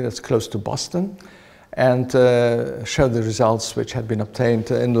Janeway, that's close to Boston, and showed the results which had been obtained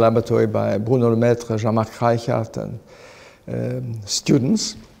in the laboratory by Bruno Lemaitre, Jean-Marc Reichert, and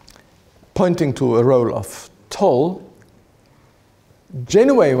students, pointing to a role of toll.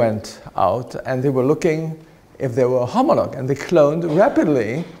 Janeway went out and they were looking if there were a homologue, and they cloned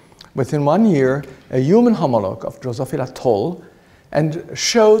rapidly, within 1 year, a human homologue of Drosophila toll, and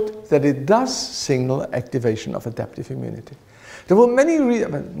showed that it does signal activation of adaptive immunity. There were many,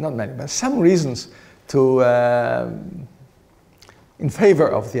 not many, but some reasons to, in favor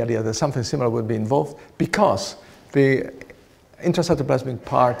of the idea that something similar would be involved, because the intracytoplasmic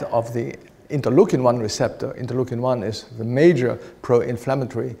part of the interleukin-1 receptor, interleukin-1 is the major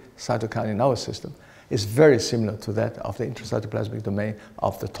pro-inflammatory cytokine in our system, is very similar to that of the intracytoplasmic domain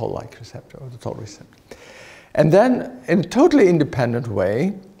of the toll-like receptor, or the toll receptor. And then, in a totally independent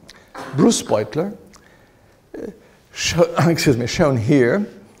way, Bruce Beutler, shown here,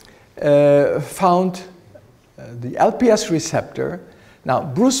 found the LPS receptor. Now,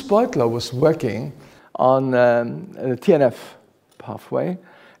 Bruce Beutler was working on the TNF pathway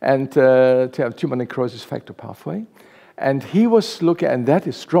and tumor necrosis factor pathway. And he was looking, and that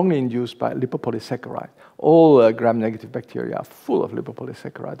is strongly induced by lipopolysaccharide. All gram-negative bacteria are full of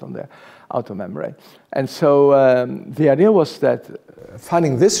lipopolysaccharide on their outer membrane. And so the idea was that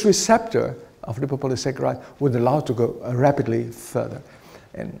finding this receptor of lipopolysaccharide would allow to go rapidly further.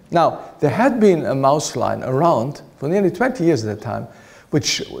 And now, there had been a mouse line around for nearly 20 years at that time,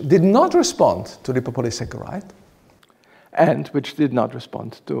 which did not respond to lipopolysaccharide, and which did not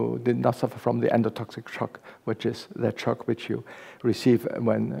suffer from the endotoxic shock, which is that shock which you receive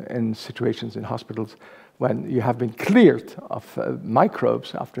when in situations in hospitals when you have been cleared of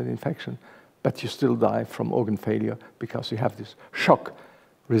microbes after an infection, but you still die from organ failure because you have this shock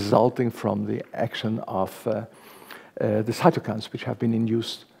resulting from the action of the cytokines which have been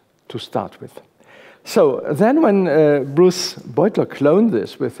induced to start with. So then when Bruce Beutler cloned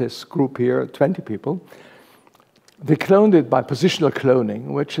this with his group here, 20 people, they cloned it by positional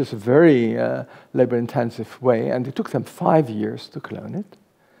cloning, which is a very labor-intensive way, and it took them 5 years to clone it.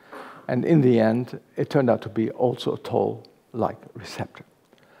 And in the end, it turned out to be also a toll-like receptor.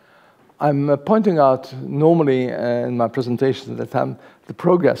 I'm pointing out normally in my presentations at the time the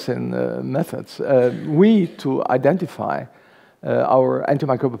progress in methods. To identify our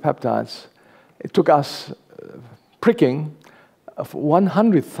antimicrobial peptides, it took us pricking of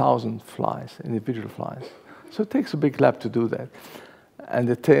 100,000 flies, individual flies. So it takes a big lab to do that. And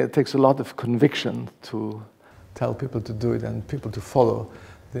it takes a lot of conviction to tell people to do it and people to follow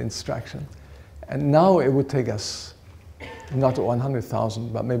the instruction. And now it would take us not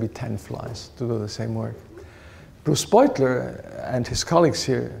 100,000, but maybe 10 flies to do the same work. Bruce Beutler and his colleagues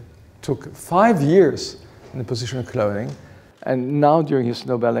here took 5 years in the position of cloning, and now during his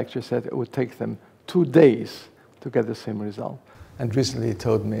Nobel lecture said it would take them 2 days to get the same result. And recently he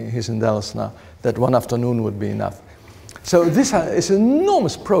told me, he's in Dallas now, that 1 afternoon would be enough. So this is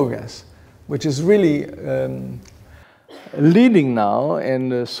enormous progress, which is really leading now in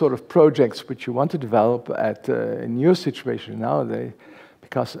the sort of projects which you want to develop in your situation nowadays,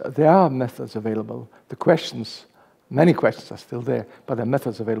 because there are methods available. The questions, many questions are still there, but there are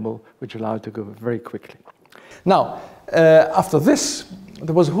methods available which allow it to go very quickly. Now, after this,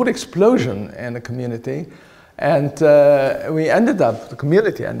 there was a whole explosion in the community, and the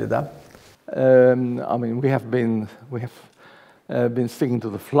community ended up, I mean, we have been sticking to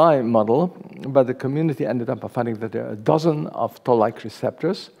the fly model, but the community ended up by finding that there are a dozen of toll-like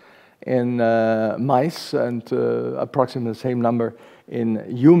receptors in mice and approximately the same number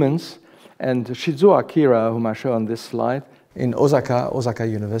in humans. And Shizuo Akira, whom I show on this slide, in Osaka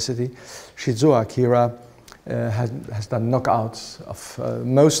University, Shizuo Akira has done knockouts of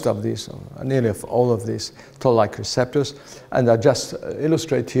most of these, or nearly of all of these toll-like receptors. And I just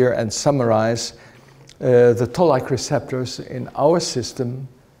illustrate here and summarize the toll-like receptors in our system,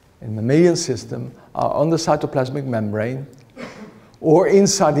 in the mammalian system, are on the cytoplasmic membrane or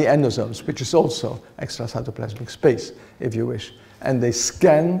inside the endosomes, which is also extracytoplasmic space, if you wish. And they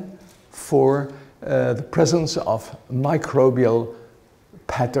scan for the presence of microbial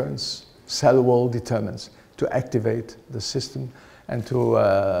patterns, cell wall determinants, to activate the system and to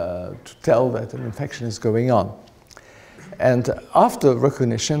tell that an infection is going on. And after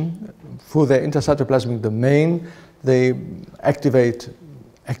recognition, through their intercytoplasmic domain, they activate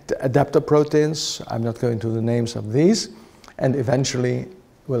adapter proteins. I'm not going to the names of these, and eventually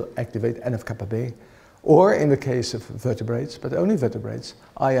will activate NF-kappa B, or in the case of vertebrates, but only vertebrates,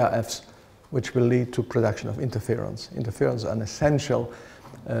 IRFs, which will lead to production of interferons. Interferons are an essential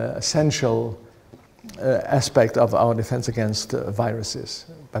aspect of our defense against viruses,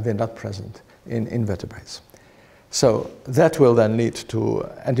 but they're not present in invertebrates. So that will then lead to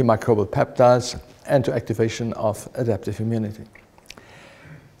antimicrobial peptides and to activation of adaptive immunity.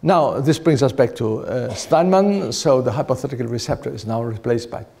 Now, this brings us back to Steinmann. So the hypothetical receptor is now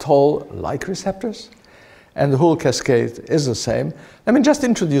replaced by toll-like receptors, and the whole cascade is the same. Let me just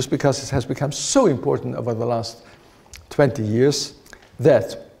introduce, because it has become so important over the last 20 years,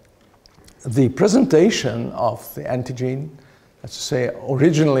 that the presentation of the antigen, let's say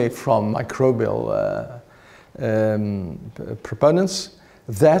originally from microbial proponents,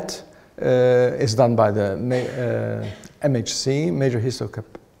 that is done by the MHC, major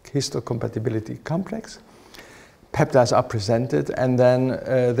histocompatibility complex. Peptides are presented, and then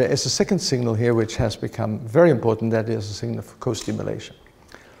there is a second signal here which has become very important, that is a signal of co-stimulation.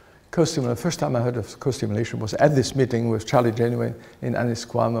 The first time I heard of co-stimulation was at this meeting with Charlie Janeway in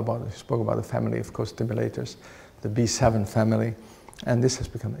Annisquam. He spoke about a family of co-stimulators, the B7 family, and this has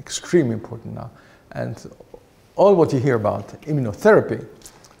become extremely important now. And all what you hear about immunotherapy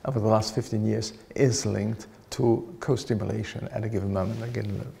over the last 15 years is linked to co-stimulation at a given moment, at a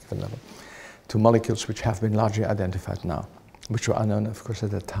given level, to molecules which have been largely identified now, which were unknown, of course,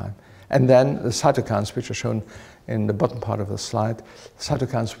 at that time. And then the cytokines, which are shown in the bottom part of the slide,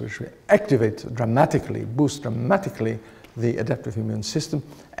 cytokines which activate dramatically, boost dramatically the adaptive immune system,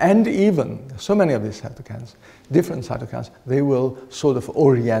 and even so many of these cytokines, different cytokines, they will sort of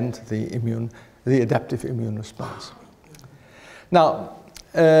orient the adaptive immune response. Now,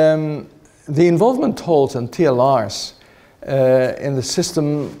 the involvement tolls and TLRs in the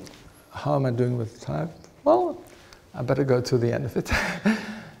system, how am I doing with time? Well, I better go to the end of it.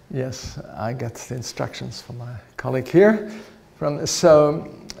 Yes, I get the instructions from my colleague here. So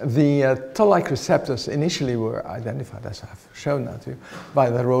the toll-like receptors initially were identified, as I've shown now to you, by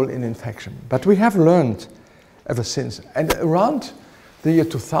their role in infection. But we have learned ever since, and around the year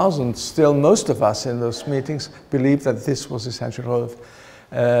 2000, still most of us in those meetings believed that this was the essential role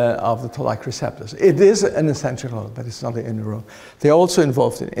of the toll-like receptors. It is an essential role, but it's not the only role. They're also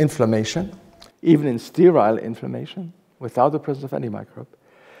involved in inflammation, even in sterile inflammation, without the presence of any microbe.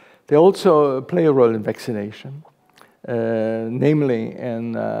 They also play a role in vaccination, namely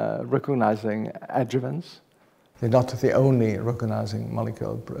in recognizing adjuvants. They're not the only recognizing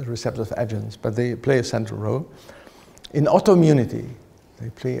molecule receptors of adjuvants, but they play a central role. In autoimmunity, they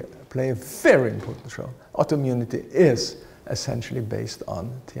play a very important role. Autoimmunity is essentially based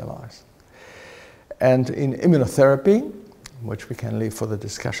on TLRs. And in immunotherapy, which we can leave for the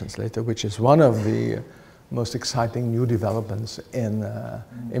discussions later, which is one of the most exciting new developments in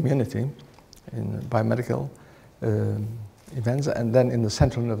immunity, in biomedical events, and then in the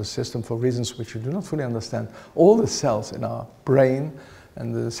central nervous system, for reasons which we do not fully understand, all the cells in our brain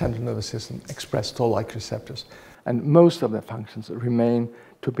and the central nervous system express toll-like receptors, and most of their functions remain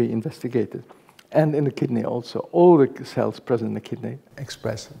to be investigated. And in the kidney also, all the cells present in the kidney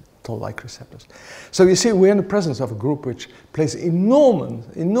express toll-like receptors. So you see, we're in the presence of a group which plays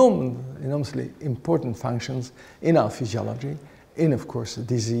enormously important functions in our physiology, in, of course,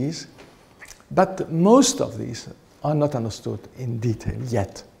 disease. But most of these are not understood in detail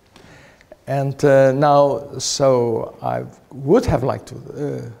yet. And now, so I would have liked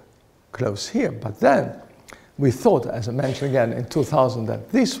to close here, but then we thought, as I mentioned again in 2000,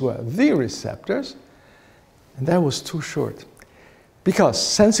 that these were the receptors, and that was too short. Because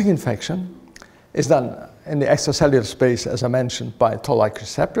sensing infection is done in the extracellular space, as I mentioned, by toll-like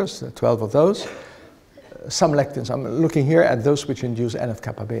receptors, there are 12 of those. Some lectins, I'm looking here at those which induce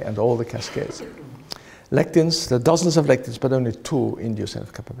NF-kappa B and all the cascades. Lectins, there are dozens of lectins, but only 2 induce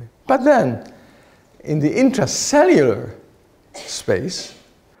NF-kappa B. But then, in the intracellular space,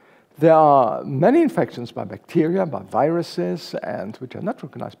 there are many infections by bacteria, by viruses, and which are not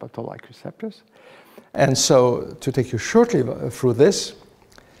recognized by toll-like receptors. And so, to take you shortly through this,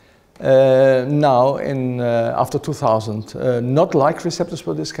 now, after 2000, NOD-like receptors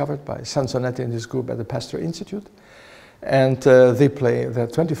were discovered by Sansonetti and his group at the Pasteur Institute. And there are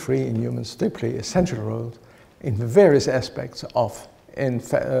 23 in humans. They play a central role in the various aspects of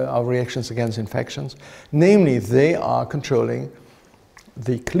our reactions against infections. Namely, they are controlling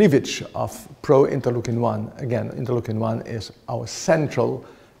the cleavage of pro-interleukin-1. Again, interleukin-1 is our central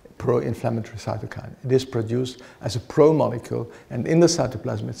pro-inflammatory cytokine. It is produced as a pro-molecule, and in the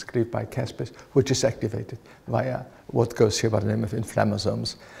cytoplasm it's cleaved by caspase, which is activated via what goes here by the name of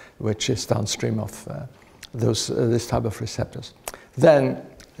inflammasomes, which is downstream of this type of receptors. Then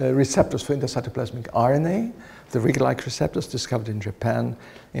receptors for intracytoplasmic RNA, the Rig-like receptors discovered in Japan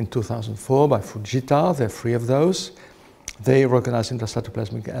in 2004 by Fujita. There are 3 of those. They recognize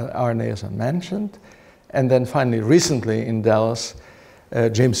intracytoplasmic RNA, as I mentioned. And then finally, recently in Dallas,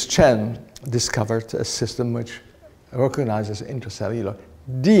 James Chen discovered a system which recognizes intracellular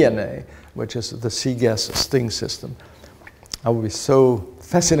DNA, which is the C-gas sting system. I would be so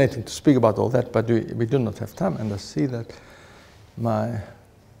fascinating to speak about all that, but we do not have time. And I see that my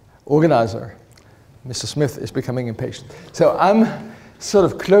organizer, Mr. Smith, is becoming impatient. So I'm sort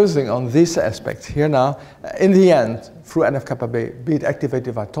of closing on these aspects here now. In the end, through NF-kappa B, be it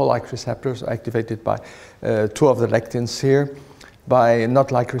activated by toll-like receptors, or activated by 2 of the lectins here, by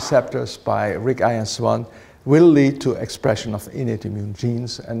NOD-like receptors, by Rig-I and so on, will lead to expression of innate immune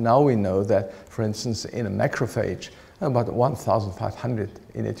genes. And now we know that, for instance, in a macrophage, about 1,500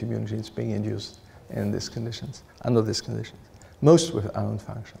 innate immune genes being induced in these conditions, under these conditions, most with unknown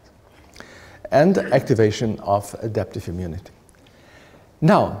functions. And activation of adaptive immunity.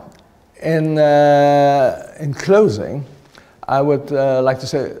 Now, in closing, I would like to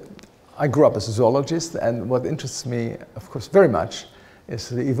say, I grew up as a zoologist, and what interests me, of course, very much is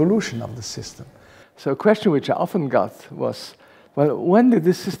the evolution of the system. So a question which I often got was, well, when did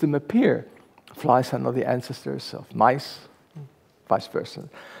this system appear? Flies are not the ancestors of mice, vice versa,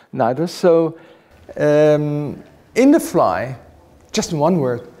 neither. So in the fly, just in one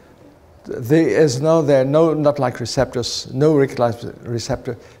word, there are no NOD-like receptors, no Rig-like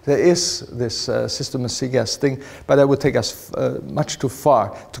receptor. There is this system of C-gas thing, but that would take us much too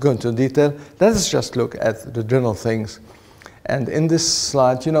far to go into detail. Let us just look at the general things. And in this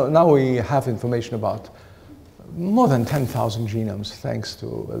slide, now we have information about more than 10,000 genomes, thanks to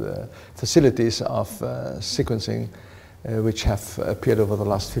the facilities of sequencing which have appeared over the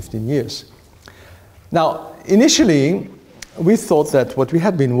last 15 years. Now, initially, we thought that what we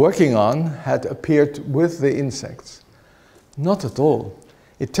had been working on had appeared with the insects. Not at all.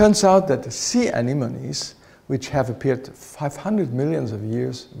 It turns out that the sea anemones, which have appeared 500 millions of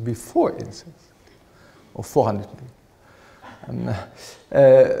years before insects, or 400 million,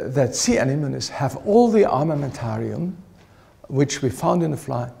 that sea anemones have all the armamentarium which we found in the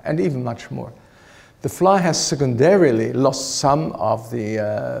fly, and even much more. The fly has secondarily lost some of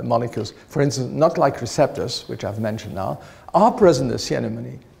the molecules. For instance, NOD-like receptors, which I've mentioned now, are present in the sea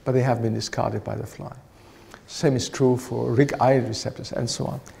anemone, but they have been discarded by the fly. Same is true for RIG-I receptors and so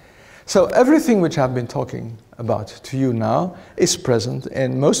on. So everything which I've been talking about to you now is present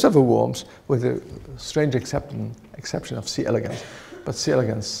in most of the worms, with a strange exception of C. elegans. But C.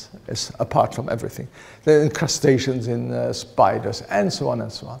 elegans is apart from everything. There are crustaceans in spiders and so on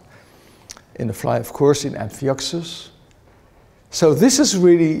and so on. In the fly, of course, in Amphioxus. So this is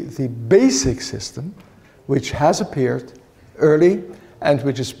really the basic system which has appeared early and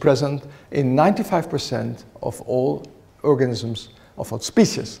which is present in 95% of all organisms, of all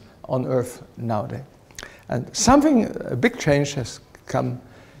species on Earth nowadays. And a big change has come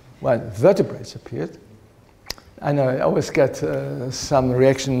when vertebrates appeared. And I always get some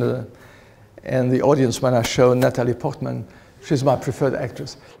reaction in the audience when I show Natalie Portman. She's my preferred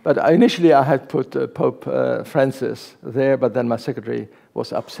actress. But initially I had put Pope Francis there, but then my secretary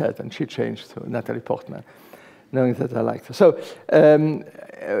was upset and she changed to Natalie Portman, knowing that I liked her. So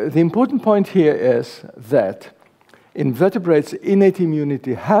the important point here is that in vertebrates, innate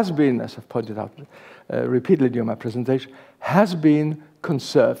immunity has been, as I've pointed out repeatedly during my presentation, has been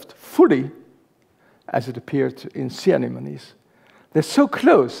conserved fully as it appeared in sea anemones. They're so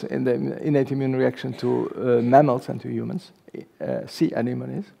close in the innate immune reaction to mammals and to humans, sea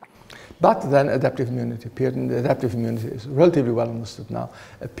anemones. But then adaptive immunity appeared, and the adaptive immunity is relatively well understood now,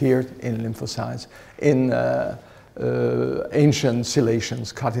 appeared in lymphocytes, in ancient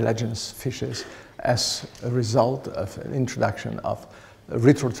cetaceans, cartilaginous fishes, as a result of an introduction of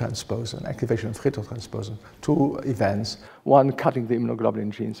retrotransposon, activation of retrotransposon, two events, one cutting the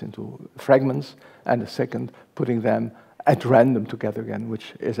immunoglobulin genes into fragments, and the second putting them at random together again,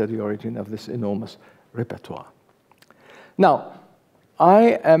 which is at the origin of this enormous repertoire. Now,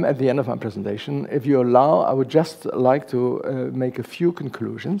 I am at the end of my presentation. If you allow, I would just like to make a few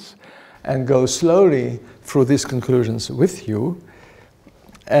conclusions and go slowly through these conclusions with you.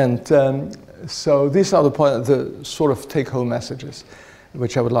 And so these are the sort of take-home messages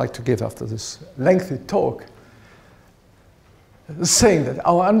which I would like to give after this lengthy talk, saying that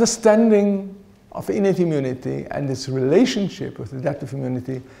our understanding of innate immunity and its relationship with adaptive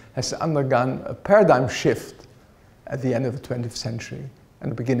immunity has undergone a paradigm shift at the end of the 20th century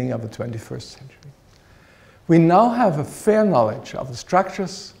and the beginning of the 21st century. We now have a fair knowledge of the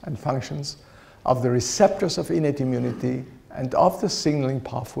structures and functions of the receptors of innate immunity and of the signaling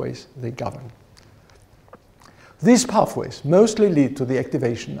pathways they govern. These pathways mostly lead to the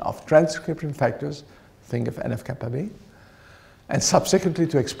activation of transcription factors, think of NF-kappa B, and subsequently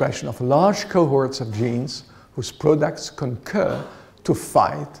to expression of large cohorts of genes whose products concur to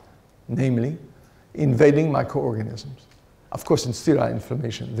fight, namely, invading microorganisms. Of course, in sterile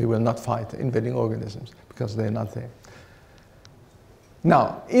inflammation, they will not fight invading organisms because they're not there.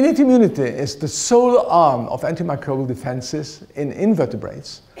 Now, innate immunity is the sole arm of antimicrobial defenses in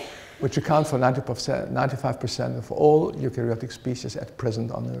invertebrates, which account for 95% of all eukaryotic species at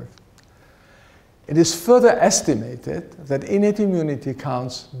present on Earth. It is further estimated that innate immunity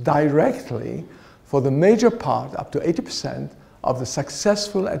counts directly for the major part, up to 80%, of the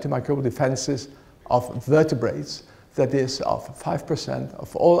successful antimicrobial defenses of vertebrates, that is, of 5%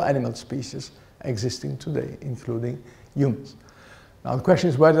 of all animal species existing today, including humans. Now the question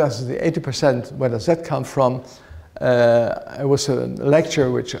is, where does the 80%, where does that come from? It was a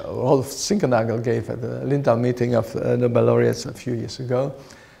lecture which Rolf Zinkernagel gave at the Lindau meeting of Nobel Laureates a few years ago,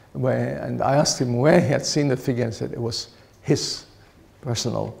 and I asked him where he had seen the figure, and said it was his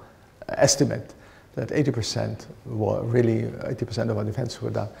personal estimate that 80% were really, 80% of our defenses were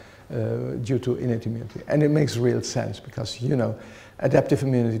done due to innate immunity. And it makes real sense because, you know, adaptive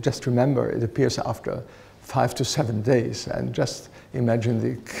immunity, just remember, it appears after 5 to 7 days, and just imagine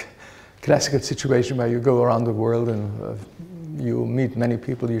the classical situation where you go around the world and you meet many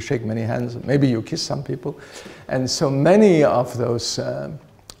people, you shake many hands, maybe you kiss some people, and so many of those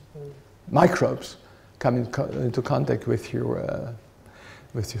microbes come into contact with your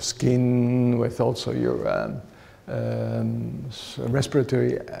skin, with also your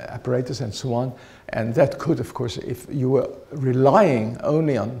respiratory apparatus and so on, and that could, of course, if you were relying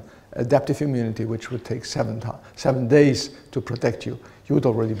only on adaptive immunity, which would take 7 days to protect you, you would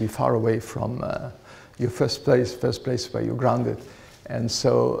already be far away from your first place where you're grounded. And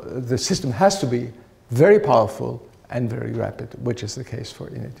so the system has to be very powerful and very rapid, which is the case for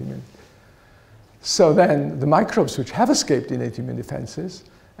innate immunity. So then the microbes which have escaped innate immune defenses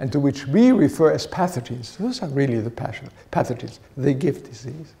and to which we refer as pathogens, those are really the pathogens, they give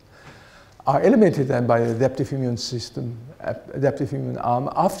disease, are eliminated then by the adaptive immune system, adaptive immune arm,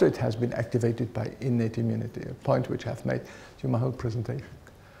 after it has been activated by innate immunity, a point which I've made during my whole presentation.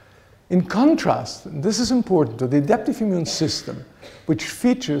 In contrast, and this is important, to the adaptive immune system, which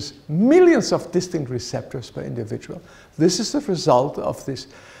features millions of distinct receptors per individual, this is the result of this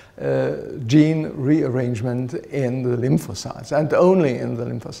gene rearrangement in the lymphocytes, and only in the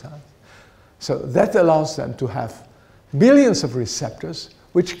lymphocytes. So that allows them to have billions of receptors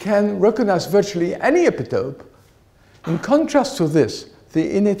which can recognize virtually any epitope. In contrast to this,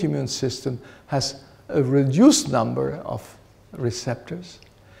 the innate immune system has a reduced number of receptors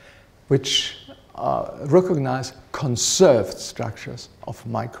which recognize conserved structures of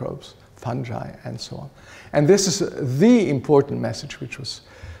microbes, fungi, and so on. And this is the important message which was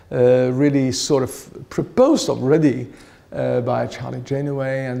really sort of proposed already by Charlie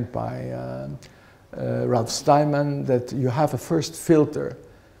Janeway and by Ralph Steinman, that you have a first filter.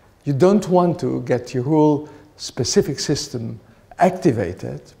 You don't want to get your whole specific system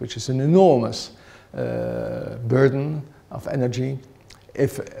activated, which is an enormous burden of energy,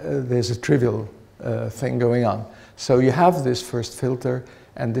 if there's a trivial thing going on. So you have this first filter,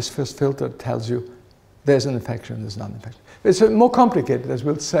 and this first filter tells you there's an infection, there's not an infection. It's more complicated, as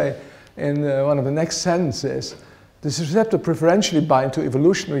we'll say in one of the next sentences. This receptor preferentially binds to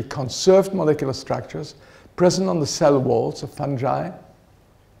evolutionary conserved molecular structures present on the cell walls of fungi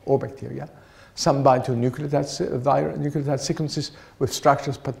or bacteria. Some bind to nucleotide sequences with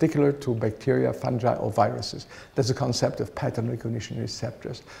structures particular to bacteria, fungi, or viruses. That's the concept of pattern recognition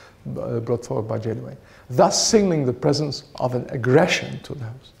receptors brought forward by Janeway, thus signaling the presence of an aggression to the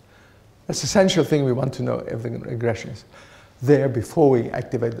host. That's the essential thing we want to know if the aggression is there before we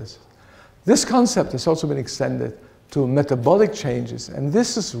activate this. This concept has also been extended to metabolic changes, and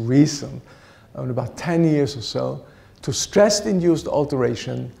this is recent, about 10 years or so, to stress-induced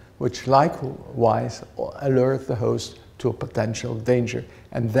alteration, which likewise alert the host to a potential danger,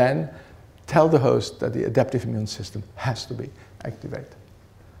 and then tell the host that the adaptive immune system has to be activated.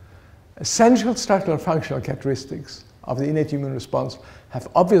 Essential structural and functional characteristics of the innate immune response have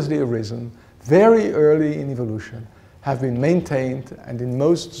obviously arisen very early in evolution, have been maintained, and in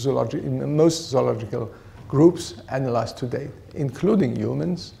most zoological groups analyzed to date, including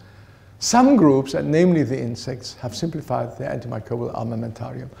humans. Some groups, and namely the insects, have simplified their antimicrobial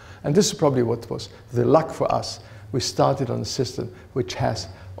armamentarium. And this is probably what was the luck for us. We started on a system which has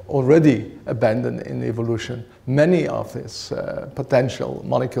already abandoned in evolution many of its potential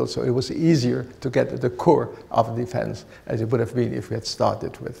molecules, so it was easier to get at the core of the defense as it would have been if we had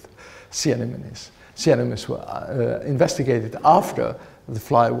started with sea anemones. Sea anemones were investigated after the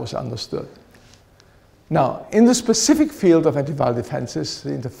fly was understood. Now, in the specific field of antiviral defenses, the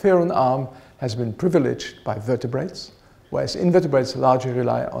interferon arm has been privileged by vertebrates, whereas invertebrates largely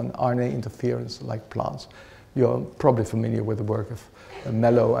rely on RNA interference like plants. You're probably familiar with the work of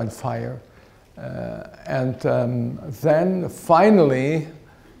Mello and Fire. Then finally,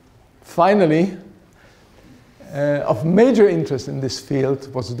 of major interest in this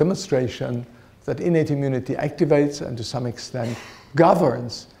field was the demonstration that innate immunity activates and to some extent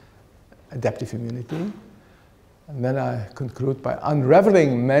governs adaptive immunity. And then I conclude by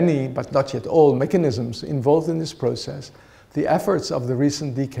unraveling many, but not yet all, mechanisms involved in this process. The efforts of the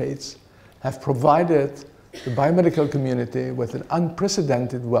recent decades have provided the biomedical community with an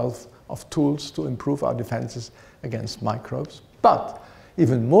unprecedented wealth of tools to improve our defenses against microbes. But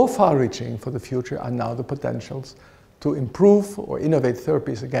even more far-reaching for the future are now the potentials to improve or innovate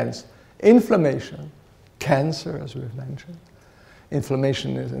therapies against inflammation, cancer, as we've mentioned.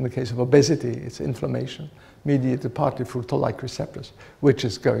 Inflammation is, in the case of obesity, it's inflammation mediated partly through toll-like receptors, which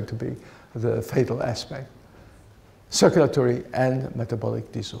is going to be the fatal aspect. Circulatory and metabolic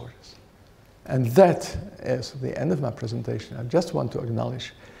disorders. And that is the end of my presentation. I just want to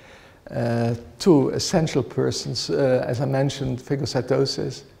acknowledge two essential persons. As I mentioned,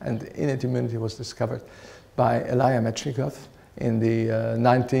 phagocytosis and innate immunity was discovered by Elia Metchnikov in the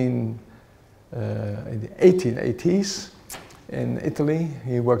 1880s in Italy.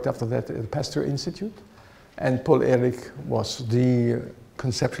 He worked after that at the Pasteur Institute. And Paul Ehrlich was the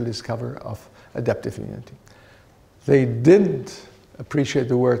conceptual discoverer of adaptive immunity. They didn't appreciate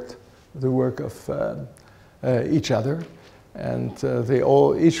the work of each other, and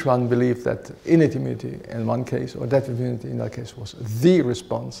each one believed that innate immunity in one case, or adaptive immunity in that case, was the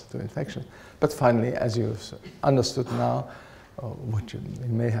response to infection. But finally, as you've understood now, or what you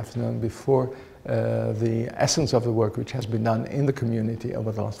may have known before, the essence of the work which has been done in the community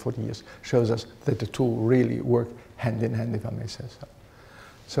over the last 40 years shows us that the two really work hand in hand, if I may say so.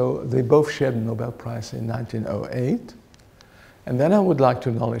 So they both shared the Nobel Prize in 1908. And then I would like to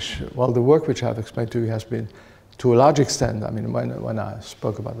acknowledge, well, the work which I've explained to you has been, to a large extent, I mean, when I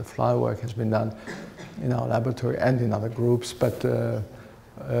spoke about the fly work, has been done in our laboratory and in other groups, but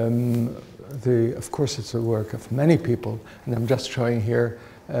Of course, it's a work of many people, and I'm just showing here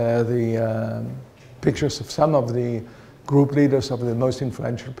the pictures of some of the group leaders of the most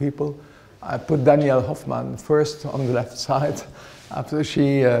influential people. I put Jules Hoffmann first on the left side. After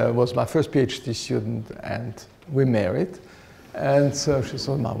she was my first PhD student, and we married. And so she's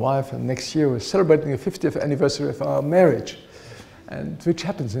my wife, and next year we're celebrating the 50th anniversary of our marriage, and which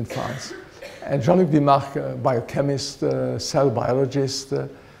happens in France. And Jean-Luc Dimarc, a biochemist, cell biologist,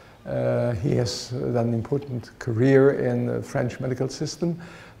 he has done an important career in the French medical system.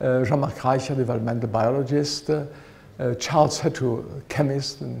 Jean-Marc Reicher, developmental biologist. Charles Hetru,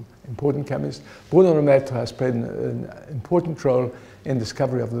 chemist, an important chemist. Bruno Lemaitre has played an important role in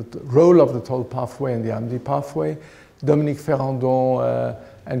discovery of the role of the toll pathway and the AMD pathway. Dominique Ferrandon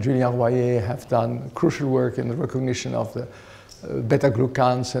and Julien Royer have done crucial work in the recognition of the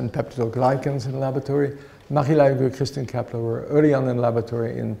beta-glucans and peptidoglycans in the laboratory. Marie Laigueux, Christine Kepler were early on in the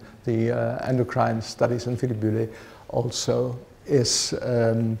laboratory in the endocrine studies, and Philippe Bullet also is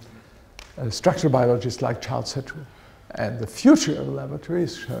a structural biologist like Charles Hetru. And the future of the laboratory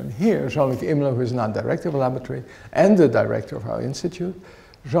is shown here. Jean-Luc Imler, who is now director of the laboratory and the director of our institute.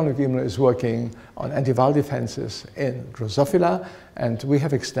 Jean-Luc Imler is working on antiviral defenses in Drosophila, and we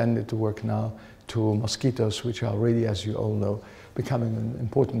have extended the work now to mosquitoes, which are already, as you all know, becoming an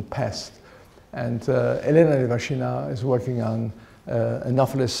important pest. And Elena Devashina is working on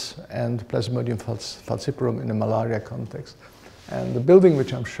Anopheles and Plasmodium falciparum in a malaria context. And the building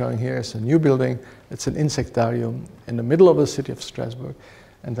which I'm showing here is a new building. It's an insectarium in the middle of the city of Strasbourg.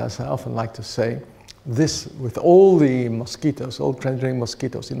 And as I often like to say, this, with all the mosquitoes, all transgenic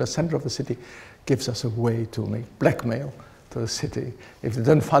mosquitoes in the center of the city, gives us a way to make blackmail to the city. If they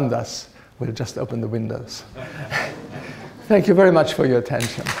don't fund us, we'll just open the windows. Thank you very much for your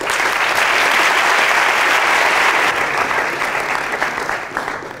attention.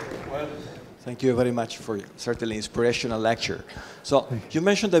 Well, thank you very much for certainly inspirational lecture. So you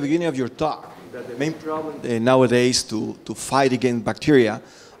mentioned at the beginning of your talk that the main problem nowadays to fight against bacteria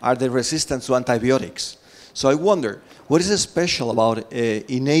are the resistance to antibiotics. So I wonder, what is special about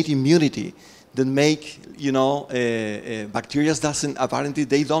innate immunity that make, bacteria apparently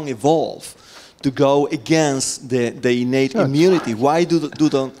they don't evolve to go against the innate immunity? Why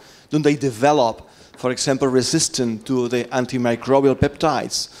don't they develop, for example, resistance to the antimicrobial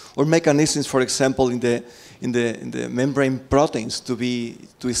peptides or mechanisms, for example, in the membrane proteins to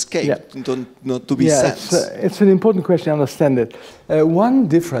escape, not to be sensed? It's an important question to understand it. One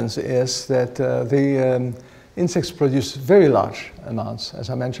difference is that the insects produce very large amounts, as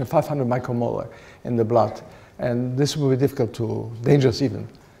I mentioned, 500 micromolar in the blood, and this will be difficult dangerous even,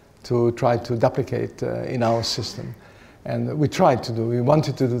 to try to duplicate in our system. And we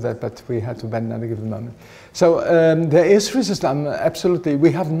wanted to do that, but we had to bend at a given moment. So there is resistance, absolutely.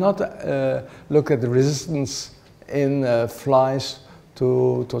 We have not looked at the resistance in flies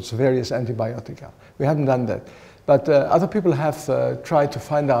towards various antibiotica. We haven't done that. But other people have tried to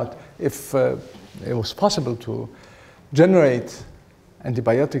find out if it was possible to generate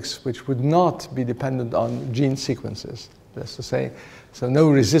antibiotics which would not be dependent on gene sequences. That's to say, so no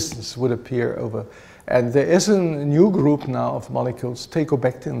resistance would appear over. And there is a new group now of molecules,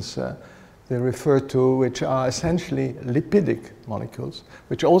 tacobactins, they refer to, which are essentially lipidic molecules,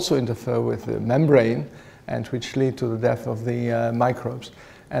 which also interfere with the membrane and which lead to the death of the microbes.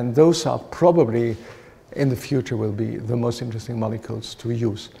 And those are probably, in the future, will be the most interesting molecules to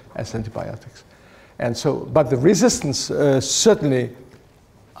use as antibiotics. And so, but the resistance, certainly,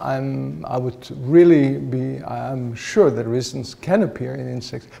 I'm sure that resistance can appear in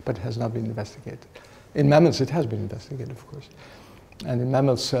insects, but it has not been investigated. In mammals, it has been investigated, of course. And in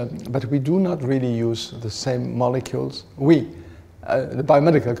mammals, but we do not really use the same molecules. The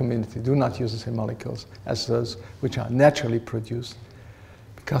biomedical community, do not use the same molecules as those which are naturally produced.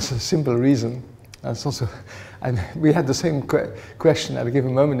 Because of a simple reason, we had the same question at a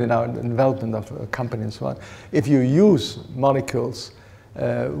given moment in our development of a company and so on. If you use molecules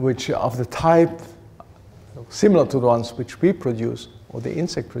which are of the type similar to the ones which we produce or the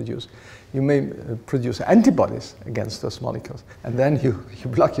insect produce, you may produce antibodies against those molecules, and then you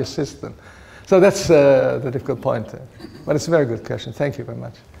block your system. So that's the difficult point. But it's a very good question. Thank you very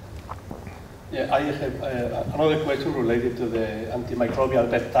much. Yeah, I have another question related to the antimicrobial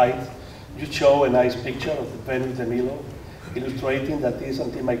peptides. You show a nice picture of the Venus de Milo, illustrating that these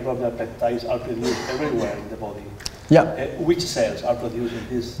antimicrobial peptides are produced everywhere in the body. Yeah. Which cells are producing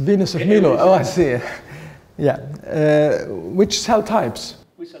this? Venus of Milo. Oh, I see. Yeah. Which cell types?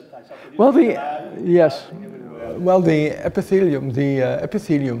 Which cell types are produced? Well, the epithelium,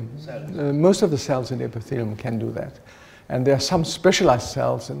 most of the cells in the epithelium can do that. And there are some specialized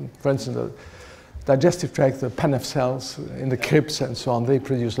cells, and for instance, the digestive tract, the PANF cells in the crypts and so on, they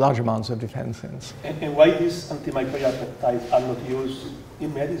produce large amounts of defensins. And why these antimicrobial peptides are not used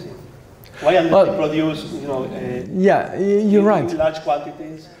in medicine? Why are they produced, yeah, you're right. In large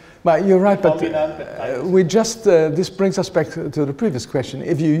quantities? But you're right, but we just, this brings us back to the previous question.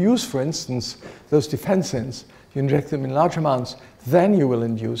 If you use, for instance, those defensins, you inject them in large amounts, then you will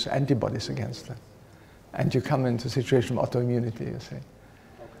induce antibodies against them. And you come into a situation of autoimmunity, you see.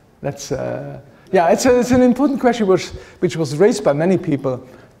 That's, yeah, it's an important question which was raised by many people.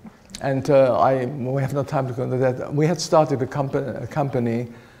 And we have no time to go into that. We had started a company,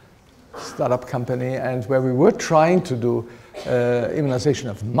 startup company, and where we were trying to do immunization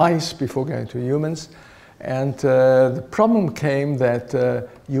of mice before going to humans. And the problem came that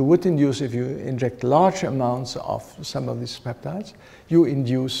you would induce, if you inject large amounts of some of these peptides, you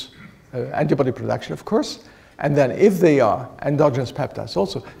induce antibody production, of course. And then if they are endogenous peptides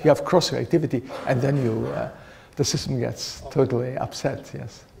also, you have cross-reactivity, and then the system gets totally upset,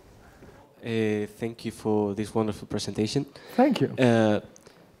 yes. Thank you for this wonderful presentation. Thank you.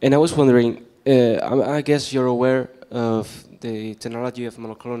 And I was wondering, I guess you're aware of the technology of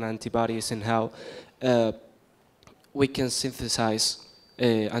monoclonal antibodies and how we can synthesize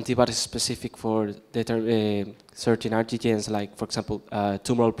antibodies specific for certain antigens, like, for example,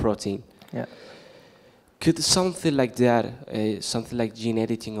 tumoral protein. Yeah. Could something like that, something like gene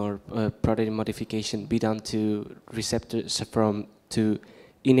editing or protein modification, be done to receptors to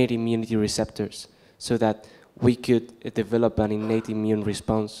innate immunity receptors, so that we could develop an innate immune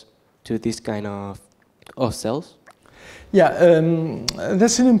response to this kind of cells? Yeah,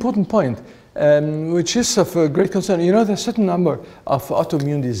 that's an important point, which is of great concern. You know, there's a certain number of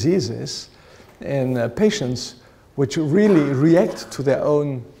autoimmune diseases in patients which really react to their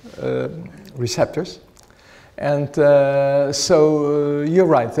own receptors. And so you're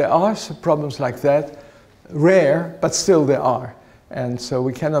right, there are some problems like that, rare, but still there are. And so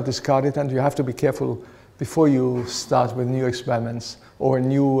we cannot discard it, and you have to be careful before you start with new experiments or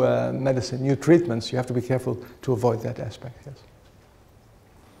new medicine, new treatments. You have to be careful to avoid that aspect, yes.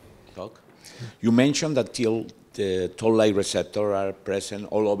 You mentioned that the toll-like receptors are present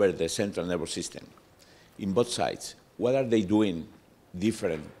all over the central nervous system, in both sides. What are they doing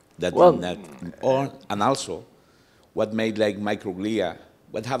different than that? And also, what made like microglia?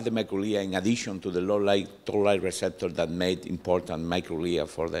 What have the microglia in addition to the toll-like receptor that made important microglia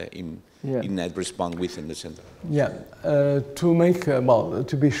for the innate response within the center? Yeah,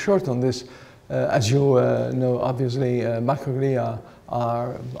 to be short on this, as you know, obviously, microglia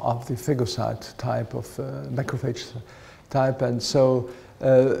are of the phagocyte type of macrophage type, and so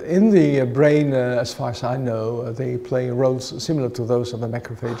in the brain, as far as I know, they play roles similar to those of the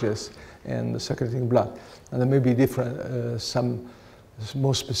macrophages in the circulating blood, and there may be different some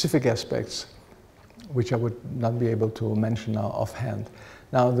more specific aspects which I would not be able to mention now offhand.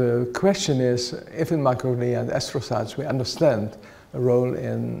 Now the question is, if in microglia and astrocytes we understand a role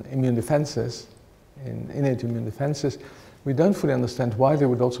in immune defenses, in innate immune defenses, we don't fully understand why they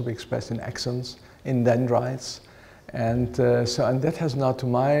would also be expressed in axons, in dendrites, and that has not, to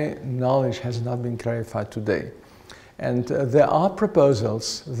my knowledge, has not been clarified today. And there are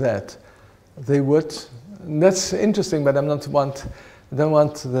proposals that they would, and that's interesting, but I don't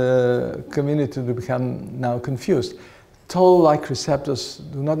want the community to become now confused. Toll-like receptors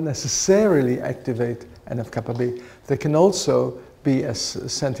do not necessarily activate NF-kappa B. They can also be as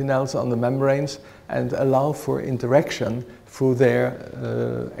sentinels on the membranes and allow for interaction through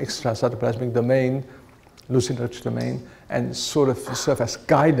their extracytoplasmic domain, lucid-rich domain, and sort of serve as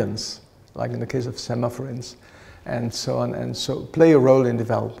guidance, like in the case of semaphorins, and so on, and so play a role in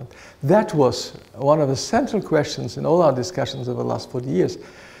development. That was one of the central questions in all our discussions over the last 40 years.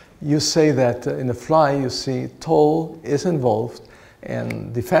 You say that in the fly, you see toll is involved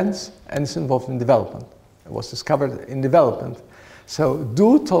in defense and it's involved in development. It was discovered in development. So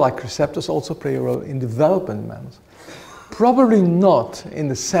do toll-like receptors also play a role in development mammals? Probably not in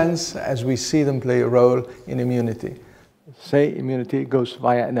the sense as we see them play a role in immunity. Say immunity goes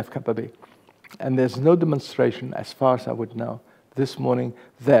via NF-kappa B. And there's no demonstration, as far as I would know, this morning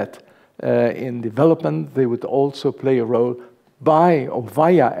that in development they would also play a role by or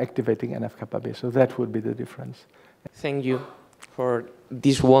via activating NF-kappa B. So that would be the difference. Thank you for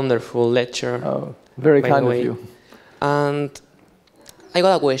this wonderful lecture. Oh, very kind of you. And I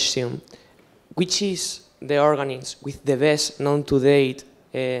got a question. Which is the organism with the best known to date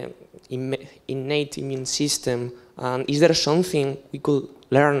innate immune system? And is there something we could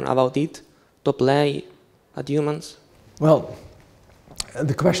learn about it to apply at humans? Well,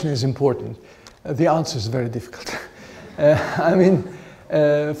 the question is important. The answer is very difficult. I mean,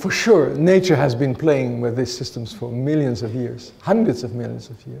 for sure, nature has been playing with these systems for millions of years, hundreds of millions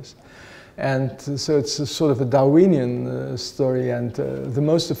of years. And so it's a sort of a Darwinian story, and the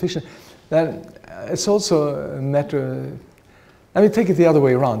most efficient. Then it's also a matter, let me take it the other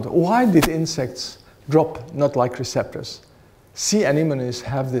way around. Why did insects drop knot-like receptors? Sea anemones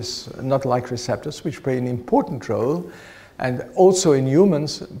have this knot-like receptors, which play an important role, and also in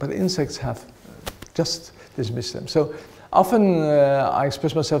humans, but insects have just dismissed them. So often I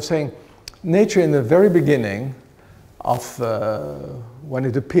express myself saying, nature in the very beginning of when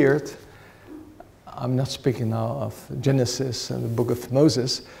it appeared, I'm not speaking now of Genesis and the book of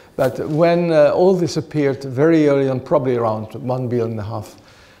Moses, but when all this appeared very early on, probably around 1.5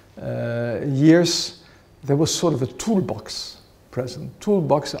 billion years, there was sort of a toolbox present,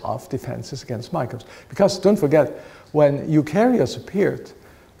 toolbox of defenses against microbes. Because don't forget, when eukaryotes appeared,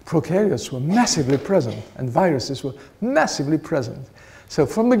 prokaryotes were massively present, and viruses were massively present. So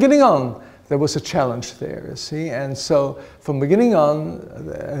from beginning on, there was a challenge there, you see, and so from beginning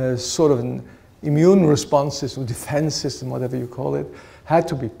on, sort of an immune response system, defense system, whatever you call it, had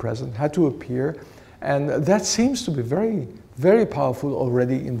to be present, had to appear, and that seems to be very, very powerful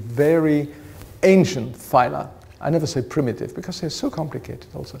already in very ancient phyla. I never say primitive, because they're so complicated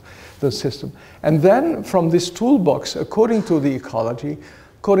also, the system. And then from this toolbox, according to the ecology,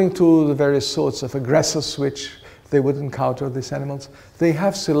 according to the various sorts of aggressors which they would encounter, these animals, they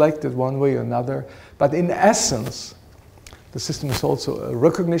have selected one way or another, but in essence, the system is also a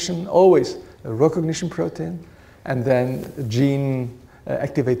recognition, always a recognition protein, and then a gene,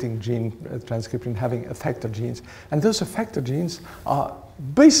 activating gene transcription, having effector genes. And those effector genes are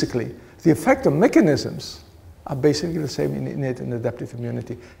basically, the effector mechanisms are basically the same in innate and adaptive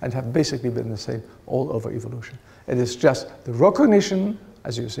immunity, and have basically been the same all over evolution. It is just the recognition,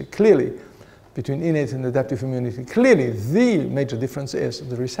 as you say, clearly, between innate and adaptive immunity, clearly the major difference is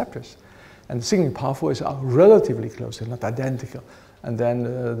the receptors. And the signaling pathways are relatively close, they're not identical. And then,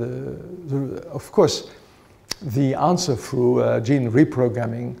 of course, the answer through gene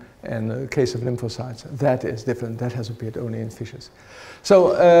reprogramming in the case of lymphocytes, that is different. That has appeared only in fishes.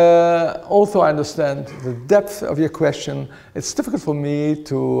 So, although I understand the depth of your question, it's difficult for me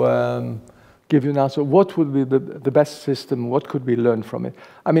to give you an answer. What would be the best system? What could we learn from it?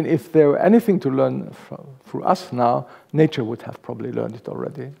 I mean, if there were anything to learn through us now, nature would have probably learned it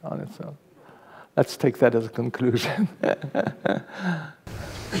already on its own. Let's take that as a conclusion.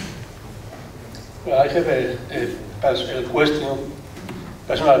 Well, I have a personal question.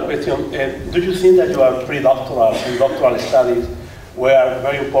 Do you think that your pre-doctoral and doctoral studies were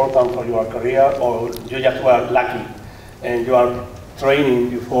very important for your career, or you just were lucky and your training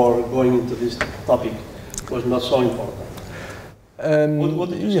before going into this topic was not so important?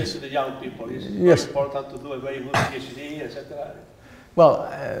 What did you say to the young people? Is it very important to do a very good PhD, etc.? Well,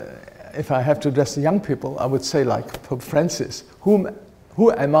 if I have to address the young people, I would say, like Pope Francis,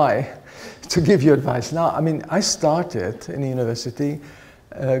 who am I to give you advice? Now, I mean, I started in the university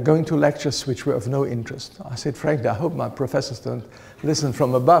going to lectures which were of no interest. I said, frankly, I hope my professors don't listen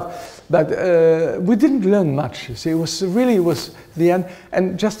from above. But we didn't learn much, you see. It was the end.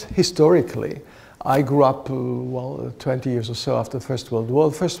 And just historically, I grew up, 20 years or so after the First World War.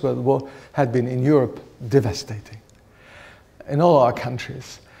 The First World War had been in Europe devastating in all our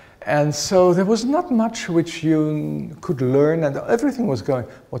countries. And so there was not much which you could learn, and everything was going,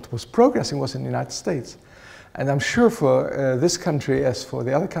 what was progressing was in the United States. And I'm sure for this country, as for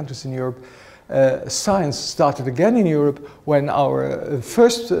the other countries in Europe, science started again in Europe when our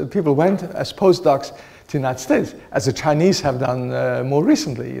first people went as postdocs to the United States, as the Chinese have done more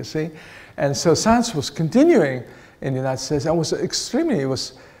recently, you see. And so science was continuing in the United States and was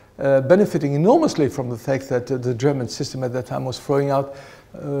benefiting enormously from the fact that the German system at that time was throwing out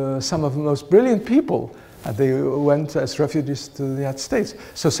some of the most brilliant people, and they went as refugees to the United States.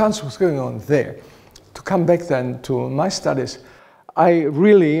 So science was going on there. To come back then to my studies, I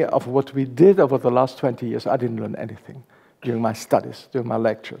really, of what we did over the last 20 years, I didn't learn anything during my studies, during my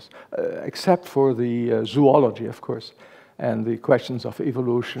lectures, except for the zoology, of course, and the questions of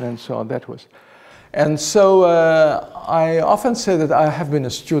evolution and so on, that was. And so I often say that I have been a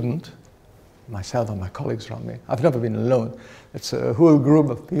student, myself and my colleagues around me. I've never been alone. It's a whole group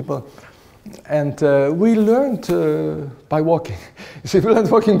of people. And we learned by walking. You see, we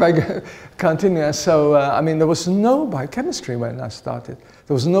learned walking by continuing. So, I mean, there was no biochemistry when I started.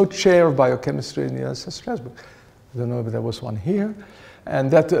 There was no chair of biochemistry in the University of Strasbourg. I don't know if there was one here.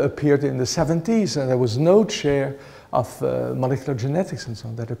 And that appeared in the 70s. And there was no chair of molecular genetics and so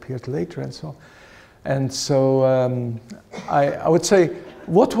on. That appeared later and so on. And so I would say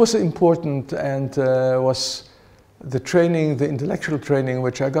what was important and was the training, the intellectual training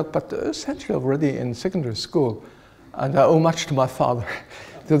which I got, but essentially already in secondary school. And I owe much to my father,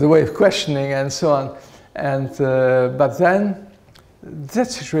 to the way of questioning and so on. And, but then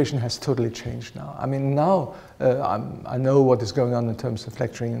that situation has totally changed now. I mean, now I know what is going on in terms of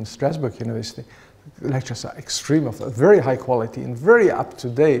lecturing in Strasbourg University. Lectures are extreme, of very high quality and very up to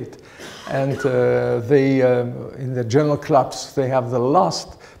date. And they, in the journal clubs, they have the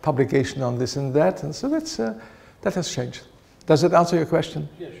last publication on this and that. And so that's, that has changed. Does it answer your question?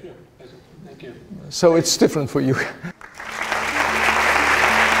 Yeah, sure. Thank you. So it's different for you.